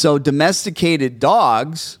 So domesticated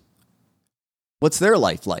dogs, what's their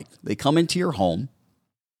life like? They come into your home.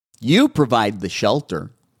 You provide the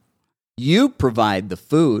shelter. You provide the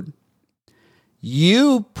food.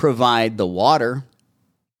 You provide the water,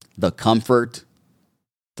 the comfort,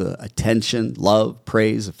 the attention, love,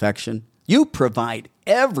 praise, affection. You provide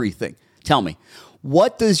everything. Tell me,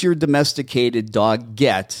 what does your domesticated dog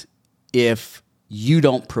get if you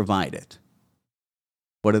don't provide it?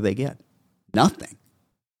 What do they get? Nothing.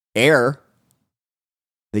 Air.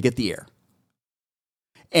 They get the air.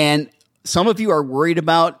 And some of you are worried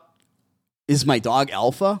about, is my dog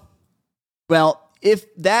alpha? Well, if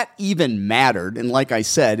that even mattered, and like I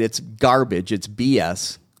said, it's garbage, it's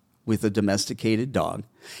BS with a domesticated dog.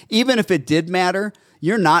 Even if it did matter,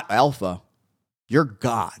 you're not alpha. You're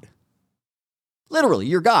God. Literally,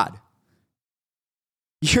 you're God.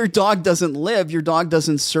 Your dog doesn't live. Your dog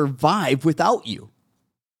doesn't survive without you.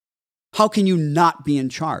 How can you not be in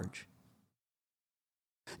charge?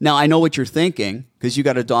 Now, I know what you're thinking, because you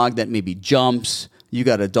got a dog that maybe jumps. You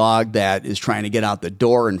got a dog that is trying to get out the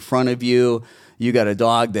door in front of you. You got a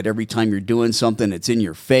dog that every time you're doing something, it's in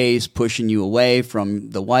your face, pushing you away from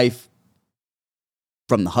the wife,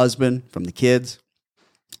 from the husband, from the kids.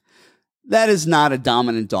 That is not a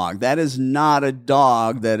dominant dog. That is not a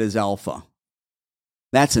dog that is alpha.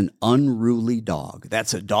 That's an unruly dog.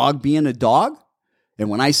 That's a dog being a dog. And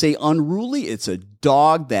when I say unruly, it's a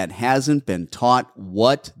dog that hasn't been taught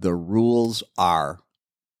what the rules are.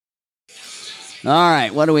 All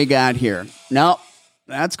right, what do we got here? No,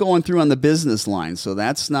 that's going through on the business line, so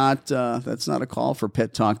that's not a call for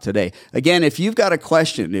Pet Talk today. Again, if you've got a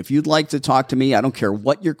question, if you'd like to talk to me, I don't care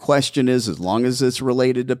what your question is, as long as it's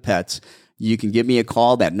related to pets, you can give me a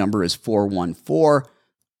call. That number is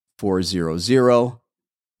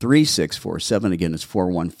 414-400-3647. Again, it's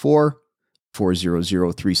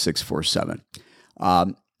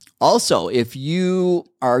 414-400-3647. Also, if you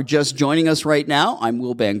are just joining us right now, I'm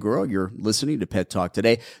Will Bangura. You're listening to Pet Talk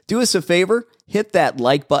Today. Do us a favor, hit that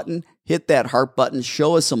like button, hit that heart button,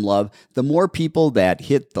 show us some love. The more people that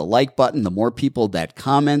hit the like button, the more people that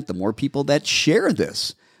comment, the more people that share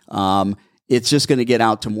this. It's just going to get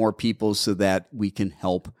out to more people so that we can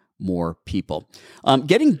help more people.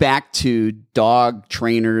 Getting back to dog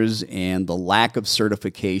trainers and the lack of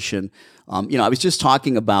certification, I was just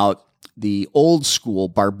talking about the old school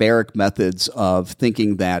barbaric methods of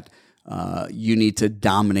thinking that you need to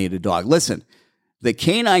dominate a dog. Listen, the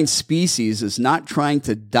canine species is not trying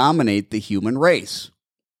to dominate the human race.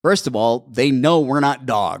 First of all, they know we're not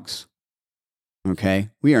dogs. Okay?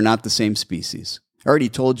 We are not the same species. I already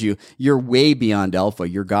told you, you're way beyond alpha.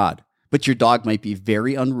 You're God. But your dog might be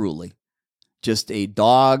very unruly. Just a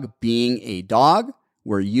dog being a dog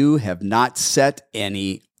where you have not set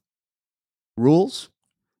any rules,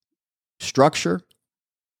 structure.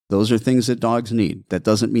 Those are things that dogs need. That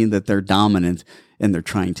doesn't mean that they're dominant and they're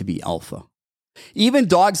trying to be alpha. Even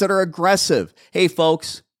dogs that are aggressive. Hey,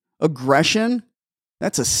 folks, aggression,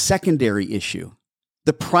 that's a secondary issue.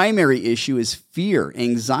 The primary issue is fear,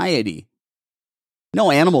 anxiety. No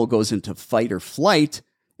animal goes into fight or flight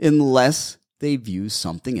unless they view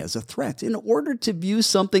something as a threat. In order to view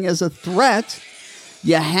something as a threat,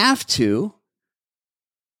 you have to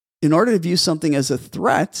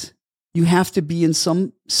be in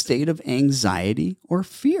some state of anxiety or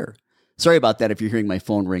fear. Sorry about that if you're hearing my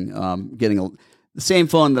phone ring. The same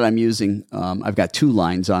phone that I'm using, I've got two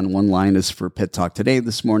lines on. One line is for Pet Talk Today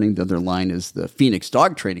this morning. The other line is the Phoenix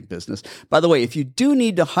Dog Training business. By the way, if you do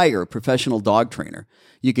need to hire a professional dog trainer,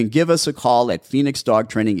 you can give us a call at Phoenix Dog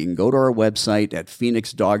Training. You can go to our website at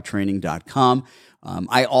phoenixdogtraining.com.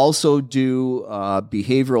 I also do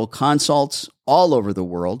behavioral consults all over the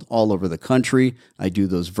world, all over the country. I do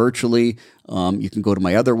those virtually. You can go to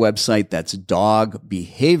my other website. That's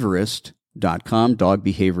dogbehaviorist.com.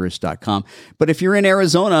 But if you're in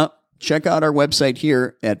Arizona, check out our website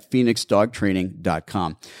here at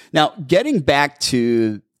phoenixdogtraining.com. Now, getting back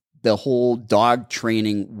to the whole dog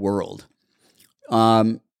training world,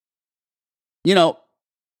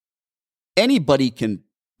 anybody can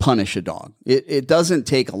punish a dog. It doesn't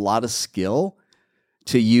take a lot of skill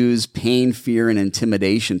to use pain, fear, and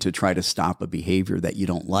intimidation to try to stop a behavior that you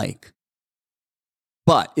don't like.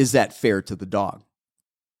 But is that fair to the dog?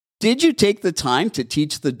 Did you take the time to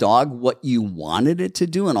teach the dog what you wanted it to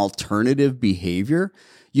do, an alternative behavior,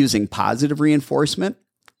 using positive reinforcement?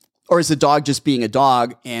 Or is the dog just being a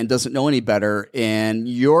dog and doesn't know any better, and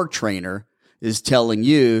your trainer is telling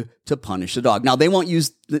you to punish the dog? Now, they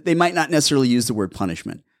might not necessarily use the word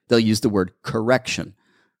punishment. They'll use the word correction.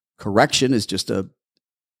 Correction is just a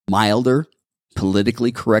milder,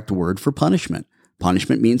 politically correct word for punishment.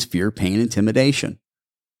 Punishment means fear, pain, intimidation.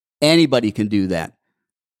 Anybody can do that.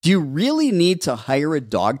 Do you really need to hire a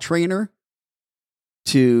dog trainer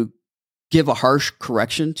to give a harsh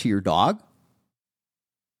correction to your dog?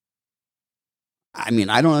 I mean,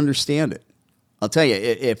 I don't understand it. I'll tell you,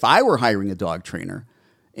 if I were hiring a dog trainer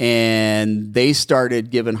and they started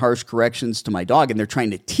giving harsh corrections to my dog and they're trying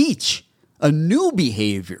to teach a new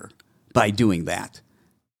behavior by doing that,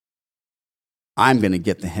 I'm going to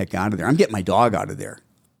get the heck out of there. I'm getting my dog out of there.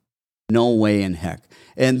 No way in heck.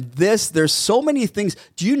 And there's so many things.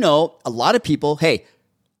 Do you know, a lot of people, hey,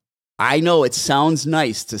 I know it sounds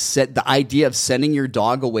nice to set the idea of sending your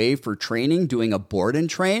dog away for training, doing a board and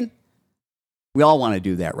train. We all want to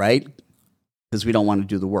do that, right? Because we don't want to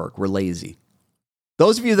do the work. We're lazy.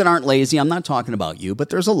 Those of you that aren't lazy, I'm not talking about you, but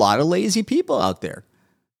there's a lot of lazy people out there.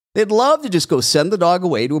 They'd love to just go send the dog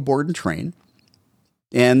away to a board and train,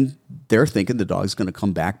 and they're thinking the dog's going to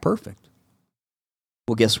come back perfect.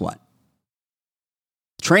 Well, guess what?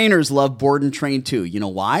 Trainers love board and train too. You know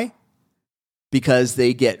why? Because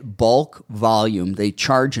they get bulk volume. They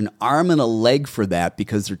charge an arm and a leg for that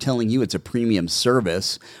because they're telling you it's a premium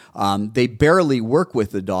service. They barely work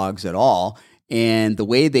with the dogs at all. And the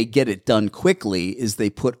way they get it done quickly is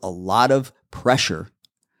they put a lot of pressure.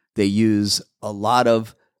 They use a lot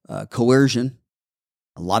of coercion,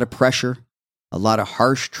 a lot of pressure, a lot of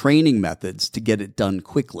harsh training methods to get it done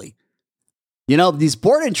quickly. You know, these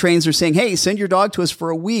board and trains are saying, hey, send your dog to us for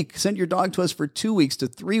a week. Send your dog to us for 2 weeks to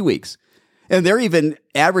 3 weeks. And they're even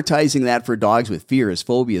advertising that for dogs with fears,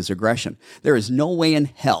 phobias, aggression. There is no way in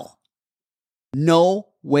hell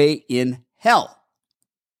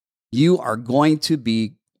you are going to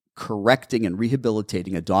be correcting and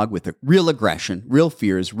rehabilitating a dog with a real aggression, real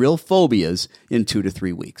fears, real phobias in 2 to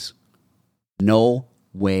 3 weeks. No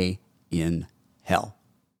way in hell.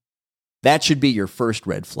 That should be your first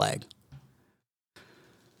red flag.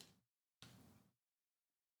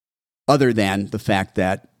 Other than the fact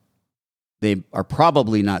that they are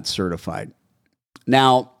probably not certified.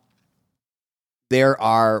 Now, there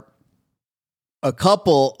are a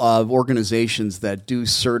couple of organizations that do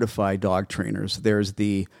certify dog trainers. There's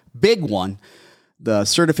the big one, the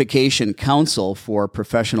Certification Council for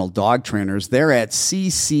Professional Dog Trainers. They're at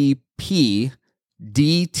CCPDT.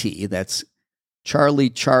 That's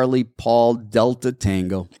Charlie, Paul, Delta,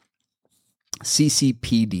 Tango.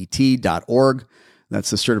 CCPDT.org. That's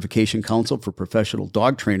the Certification Council for Professional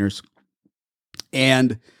Dog Trainers.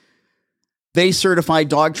 And they certify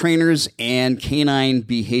dog trainers and canine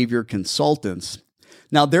behavior consultants.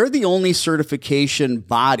 Now, they're the only certification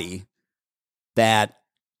body that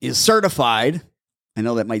is certified. I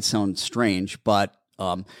know that might sound strange, but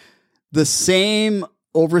the same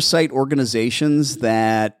oversight organizations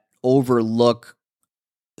that overlook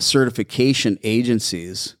certification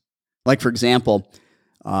agencies, like, for example,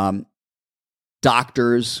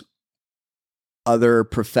 doctors, other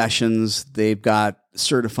professions, they've got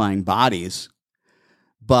certifying bodies,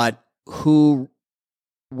 but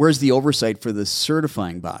where's the oversight for the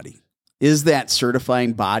certifying body? Is that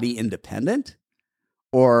certifying body independent?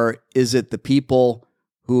 Or is it the people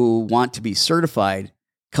who want to be certified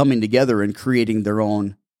coming together and creating their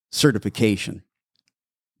own certification?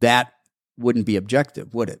 That wouldn't be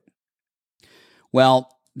objective, would it?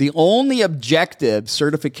 Well, the only objective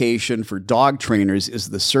certification for dog trainers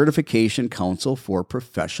is the Certification Council for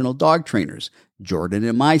Professional Dog Trainers. Jordan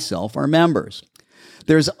and myself are members.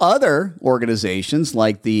 There's other organizations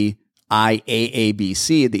like the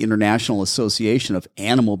IAABC, the International Association of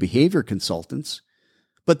Animal Behavior Consultants,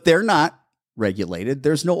 but they're not regulated.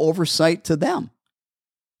 There's no oversight to them.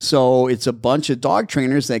 So it's a bunch of dog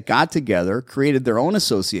trainers that got together, created their own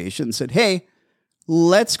association, and said, hey,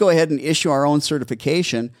 let's go ahead and issue our own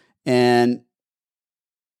certification, and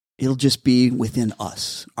it'll just be within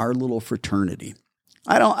us, our little fraternity.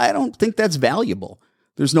 I don't think that's valuable.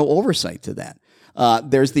 There's no oversight to that.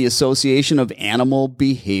 There's the Association of Animal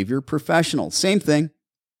Behavior Professionals. Same thing.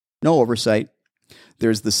 No oversight.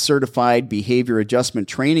 There's the Certified Behavior Adjustment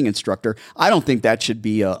Training Instructor. I don't think that should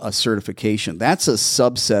be a certification. That's a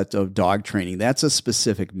subset of dog training. That's a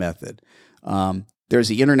specific method. There's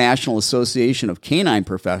the International Association of Canine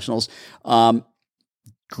Professionals.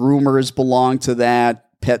 Groomers belong to that.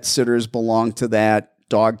 Pet sitters belong to that.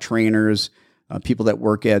 Dog trainers, people that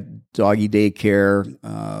work at doggy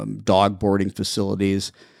daycare, dog boarding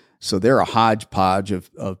facilities. So they're a hodgepodge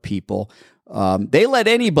of people. They let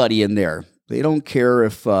anybody in there. They don't care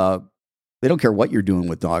if they don't care what you're doing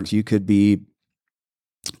with dogs. You could be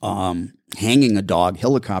hanging a dog,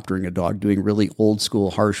 helicoptering a dog, doing really old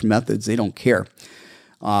school harsh methods. They don't care.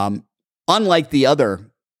 Unlike the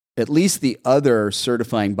other, at least the other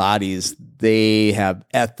certifying bodies, they have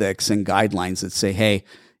ethics and guidelines that say, hey,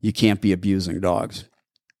 you can't be abusing dogs.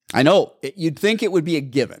 I know you'd think it would be a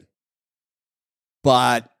given.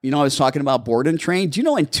 But, I was talking about board and train. Do you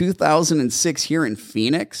know in 2006 here in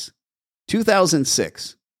Phoenix,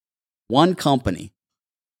 2006, one company,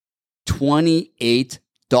 28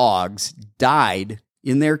 dogs died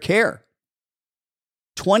in their care.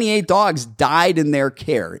 28 dogs died in their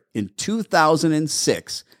care in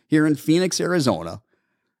 2006 here in Phoenix, Arizona,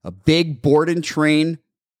 a big board and train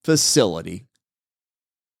facility.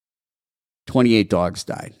 28 dogs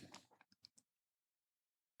died.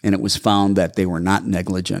 And it was found that they were not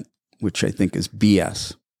negligent, which I think is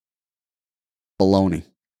BS. Baloney.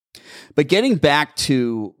 But getting back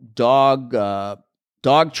to dog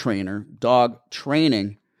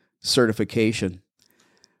training certification,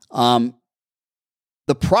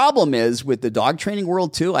 the problem is with the dog training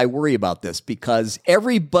world too, I worry about this because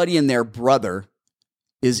everybody and their brother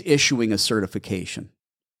is issuing a certification.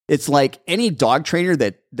 It's like any dog trainer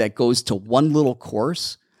that goes to one little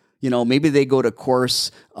course. Maybe they go to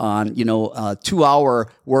course on, a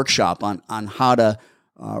 2-hour workshop on how to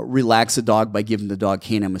relax a dog by giving the dog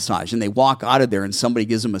canine massage. And they walk out of there and somebody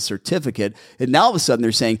gives them a certificate. And now all of a sudden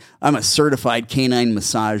they're saying, I'm a certified canine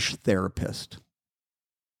massage therapist.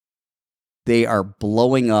 They are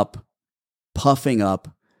blowing up, puffing up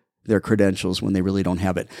their credentials when they really don't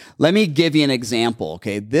have it. Let me give you an example.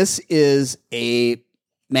 Okay. This is a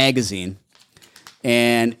magazine,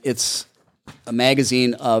 and it's a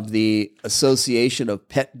magazine of the Association of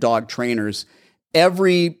Pet Dog Trainers.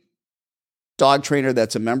 Every dog trainer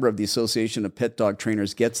that's a member of the Association of Pet Dog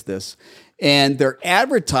Trainers gets this. And they're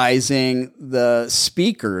advertising the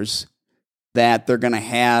speakers that they're going to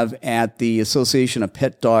have at the Association of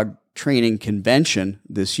Pet Dog Training Convention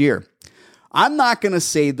this year. I'm not going to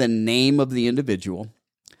say the name of the individual,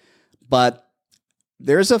 but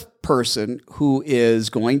there's a person who is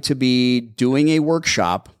going to be doing a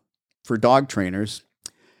workshop for dog trainers.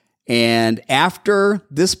 And after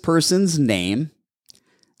this person's name,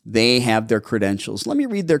 they have their credentials. Let me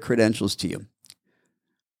read their credentials to you.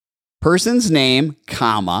 Person's name,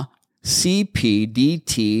 comma,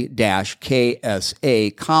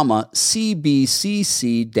 CPDT-KSA, comma,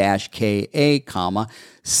 CBCC-KA, comma,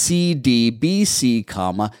 CDBC,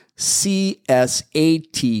 comma,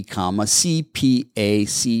 CSAT, comma, CPACTP,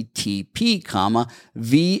 comma,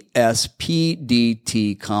 VSPDT,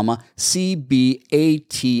 comma,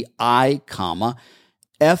 CBATI, comma,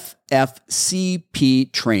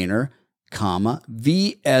 FFCP trainer, comma,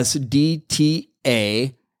 VSDTA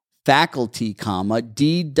faculty, comma,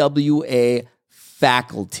 DWA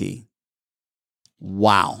faculty.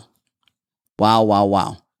 Wow. Wow, wow,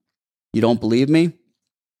 wow. You don't believe me?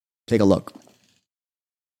 Take a look.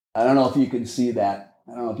 I don't know if you can see that.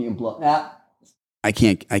 I don't know if you can blow. I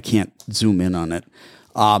can't zoom in on it.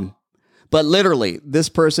 But literally, this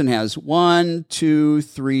person has 1, 2,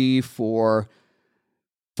 3, 4,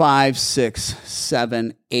 5, 6,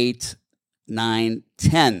 7, 8, 9,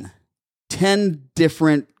 10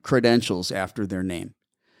 different credentials after their name.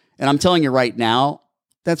 And I'm telling you right now,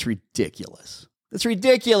 that's ridiculous. That's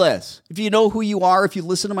ridiculous. If you know who you are, if you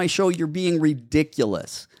listen to my show, you're being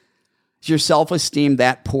ridiculous. Is your self-esteem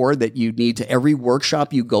that poor that you need to every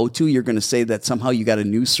workshop you go to, you're going to say that somehow you got a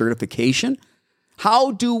new certification?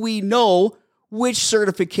 How do we know which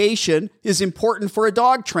certification is important for a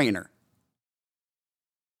dog trainer?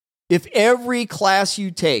 If every class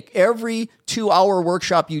you take, every 2-hour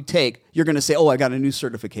workshop you take, you're going to say, oh, I got a new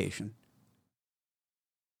certification.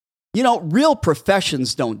 You know, real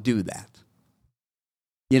professions don't do that.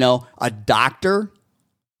 You know, a doctor,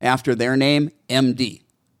 after their name, MD.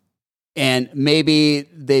 And maybe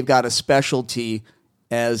they've got a specialty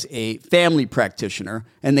as a family practitioner,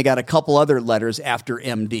 and they got a couple other letters after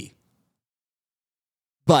MD.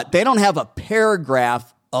 But they don't have a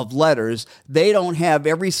paragraph of letters. They don't have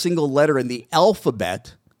every single letter in the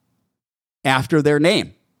alphabet after their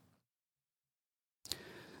name.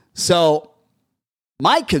 So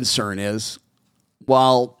my concern is,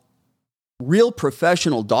 while real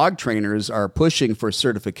professional dog trainers are pushing for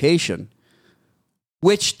certification,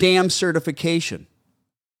 which damn certification?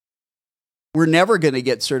 We're never going to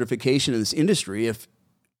get certification in this industry if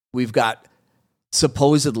we've got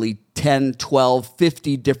supposedly 10, 12,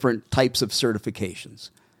 50 different types of certifications.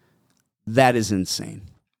 That is insane.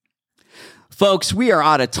 Folks, we are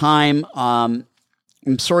out of time. I'm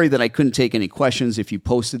sorry that I couldn't take any questions if you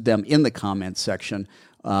posted them in the comments section.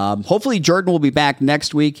 Hopefully Jordan will be back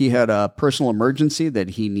next week. He had a personal emergency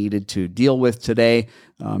that he needed to deal with today.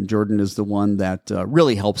 Jordan is the one that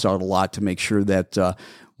really helps out a lot to make sure that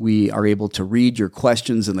we are able to read your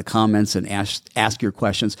questions in the comments and ask your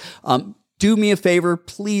questions. Do me a favor,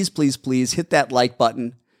 please, please, please hit that like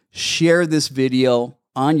button. Share this video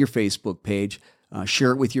on your Facebook page.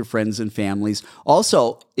 Share it with your friends and families.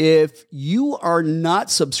 Also, if you are not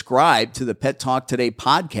subscribed to the Pet Talk Today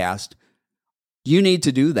podcast, you need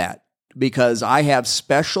to do that, because I have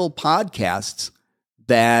special podcasts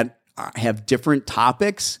that have different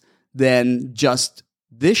topics than just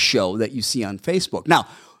this show that you see on Facebook. Now,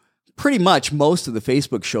 pretty much most of the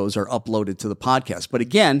Facebook shows are uploaded to the podcast. But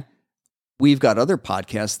again, we've got other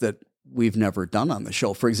podcasts that we've never done on the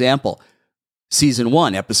show. For example, Season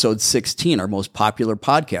 1, Episode 16, our most popular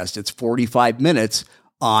podcast. It's 45 minutes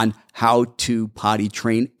on how to potty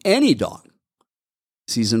train any dog.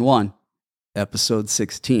 Season 1, Episode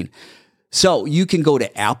 16. So you can go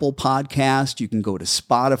to Apple Podcast, you can go to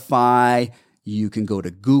Spotify, you can go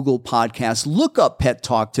to Google Podcasts, look up Pet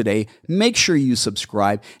Talk Today, make sure you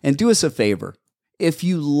subscribe, and do us a favor. If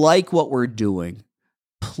you like what we're doing,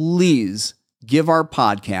 please give our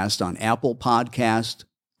podcast on Apple Podcast,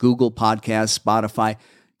 Google Podcast, Spotify.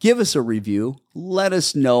 Give us a review. Let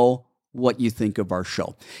us know what you think of our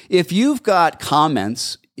show. If you've got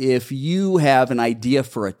comments, if you have an idea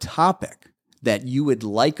for a topic that you would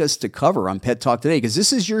like us to cover on Pet Talk Today, because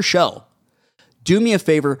this is your show, do me a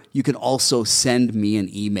favor. You can also send me an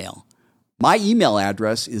email. My email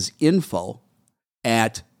address is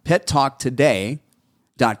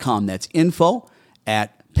info@pettalktoday.com. That's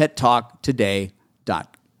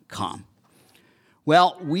info@pettalktoday.com.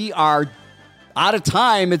 Well, we are out of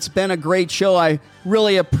time. It's been a great show. I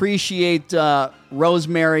really appreciate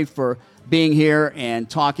Rosemary for being here and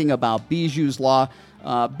talking about Bijou's Law.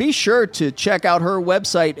 Be sure to check out her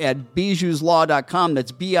website at bijouslaw.com.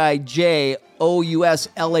 That's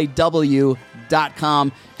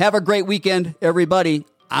BIJOUSLAW.com. Have a great weekend, everybody.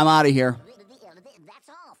 I'm out of here.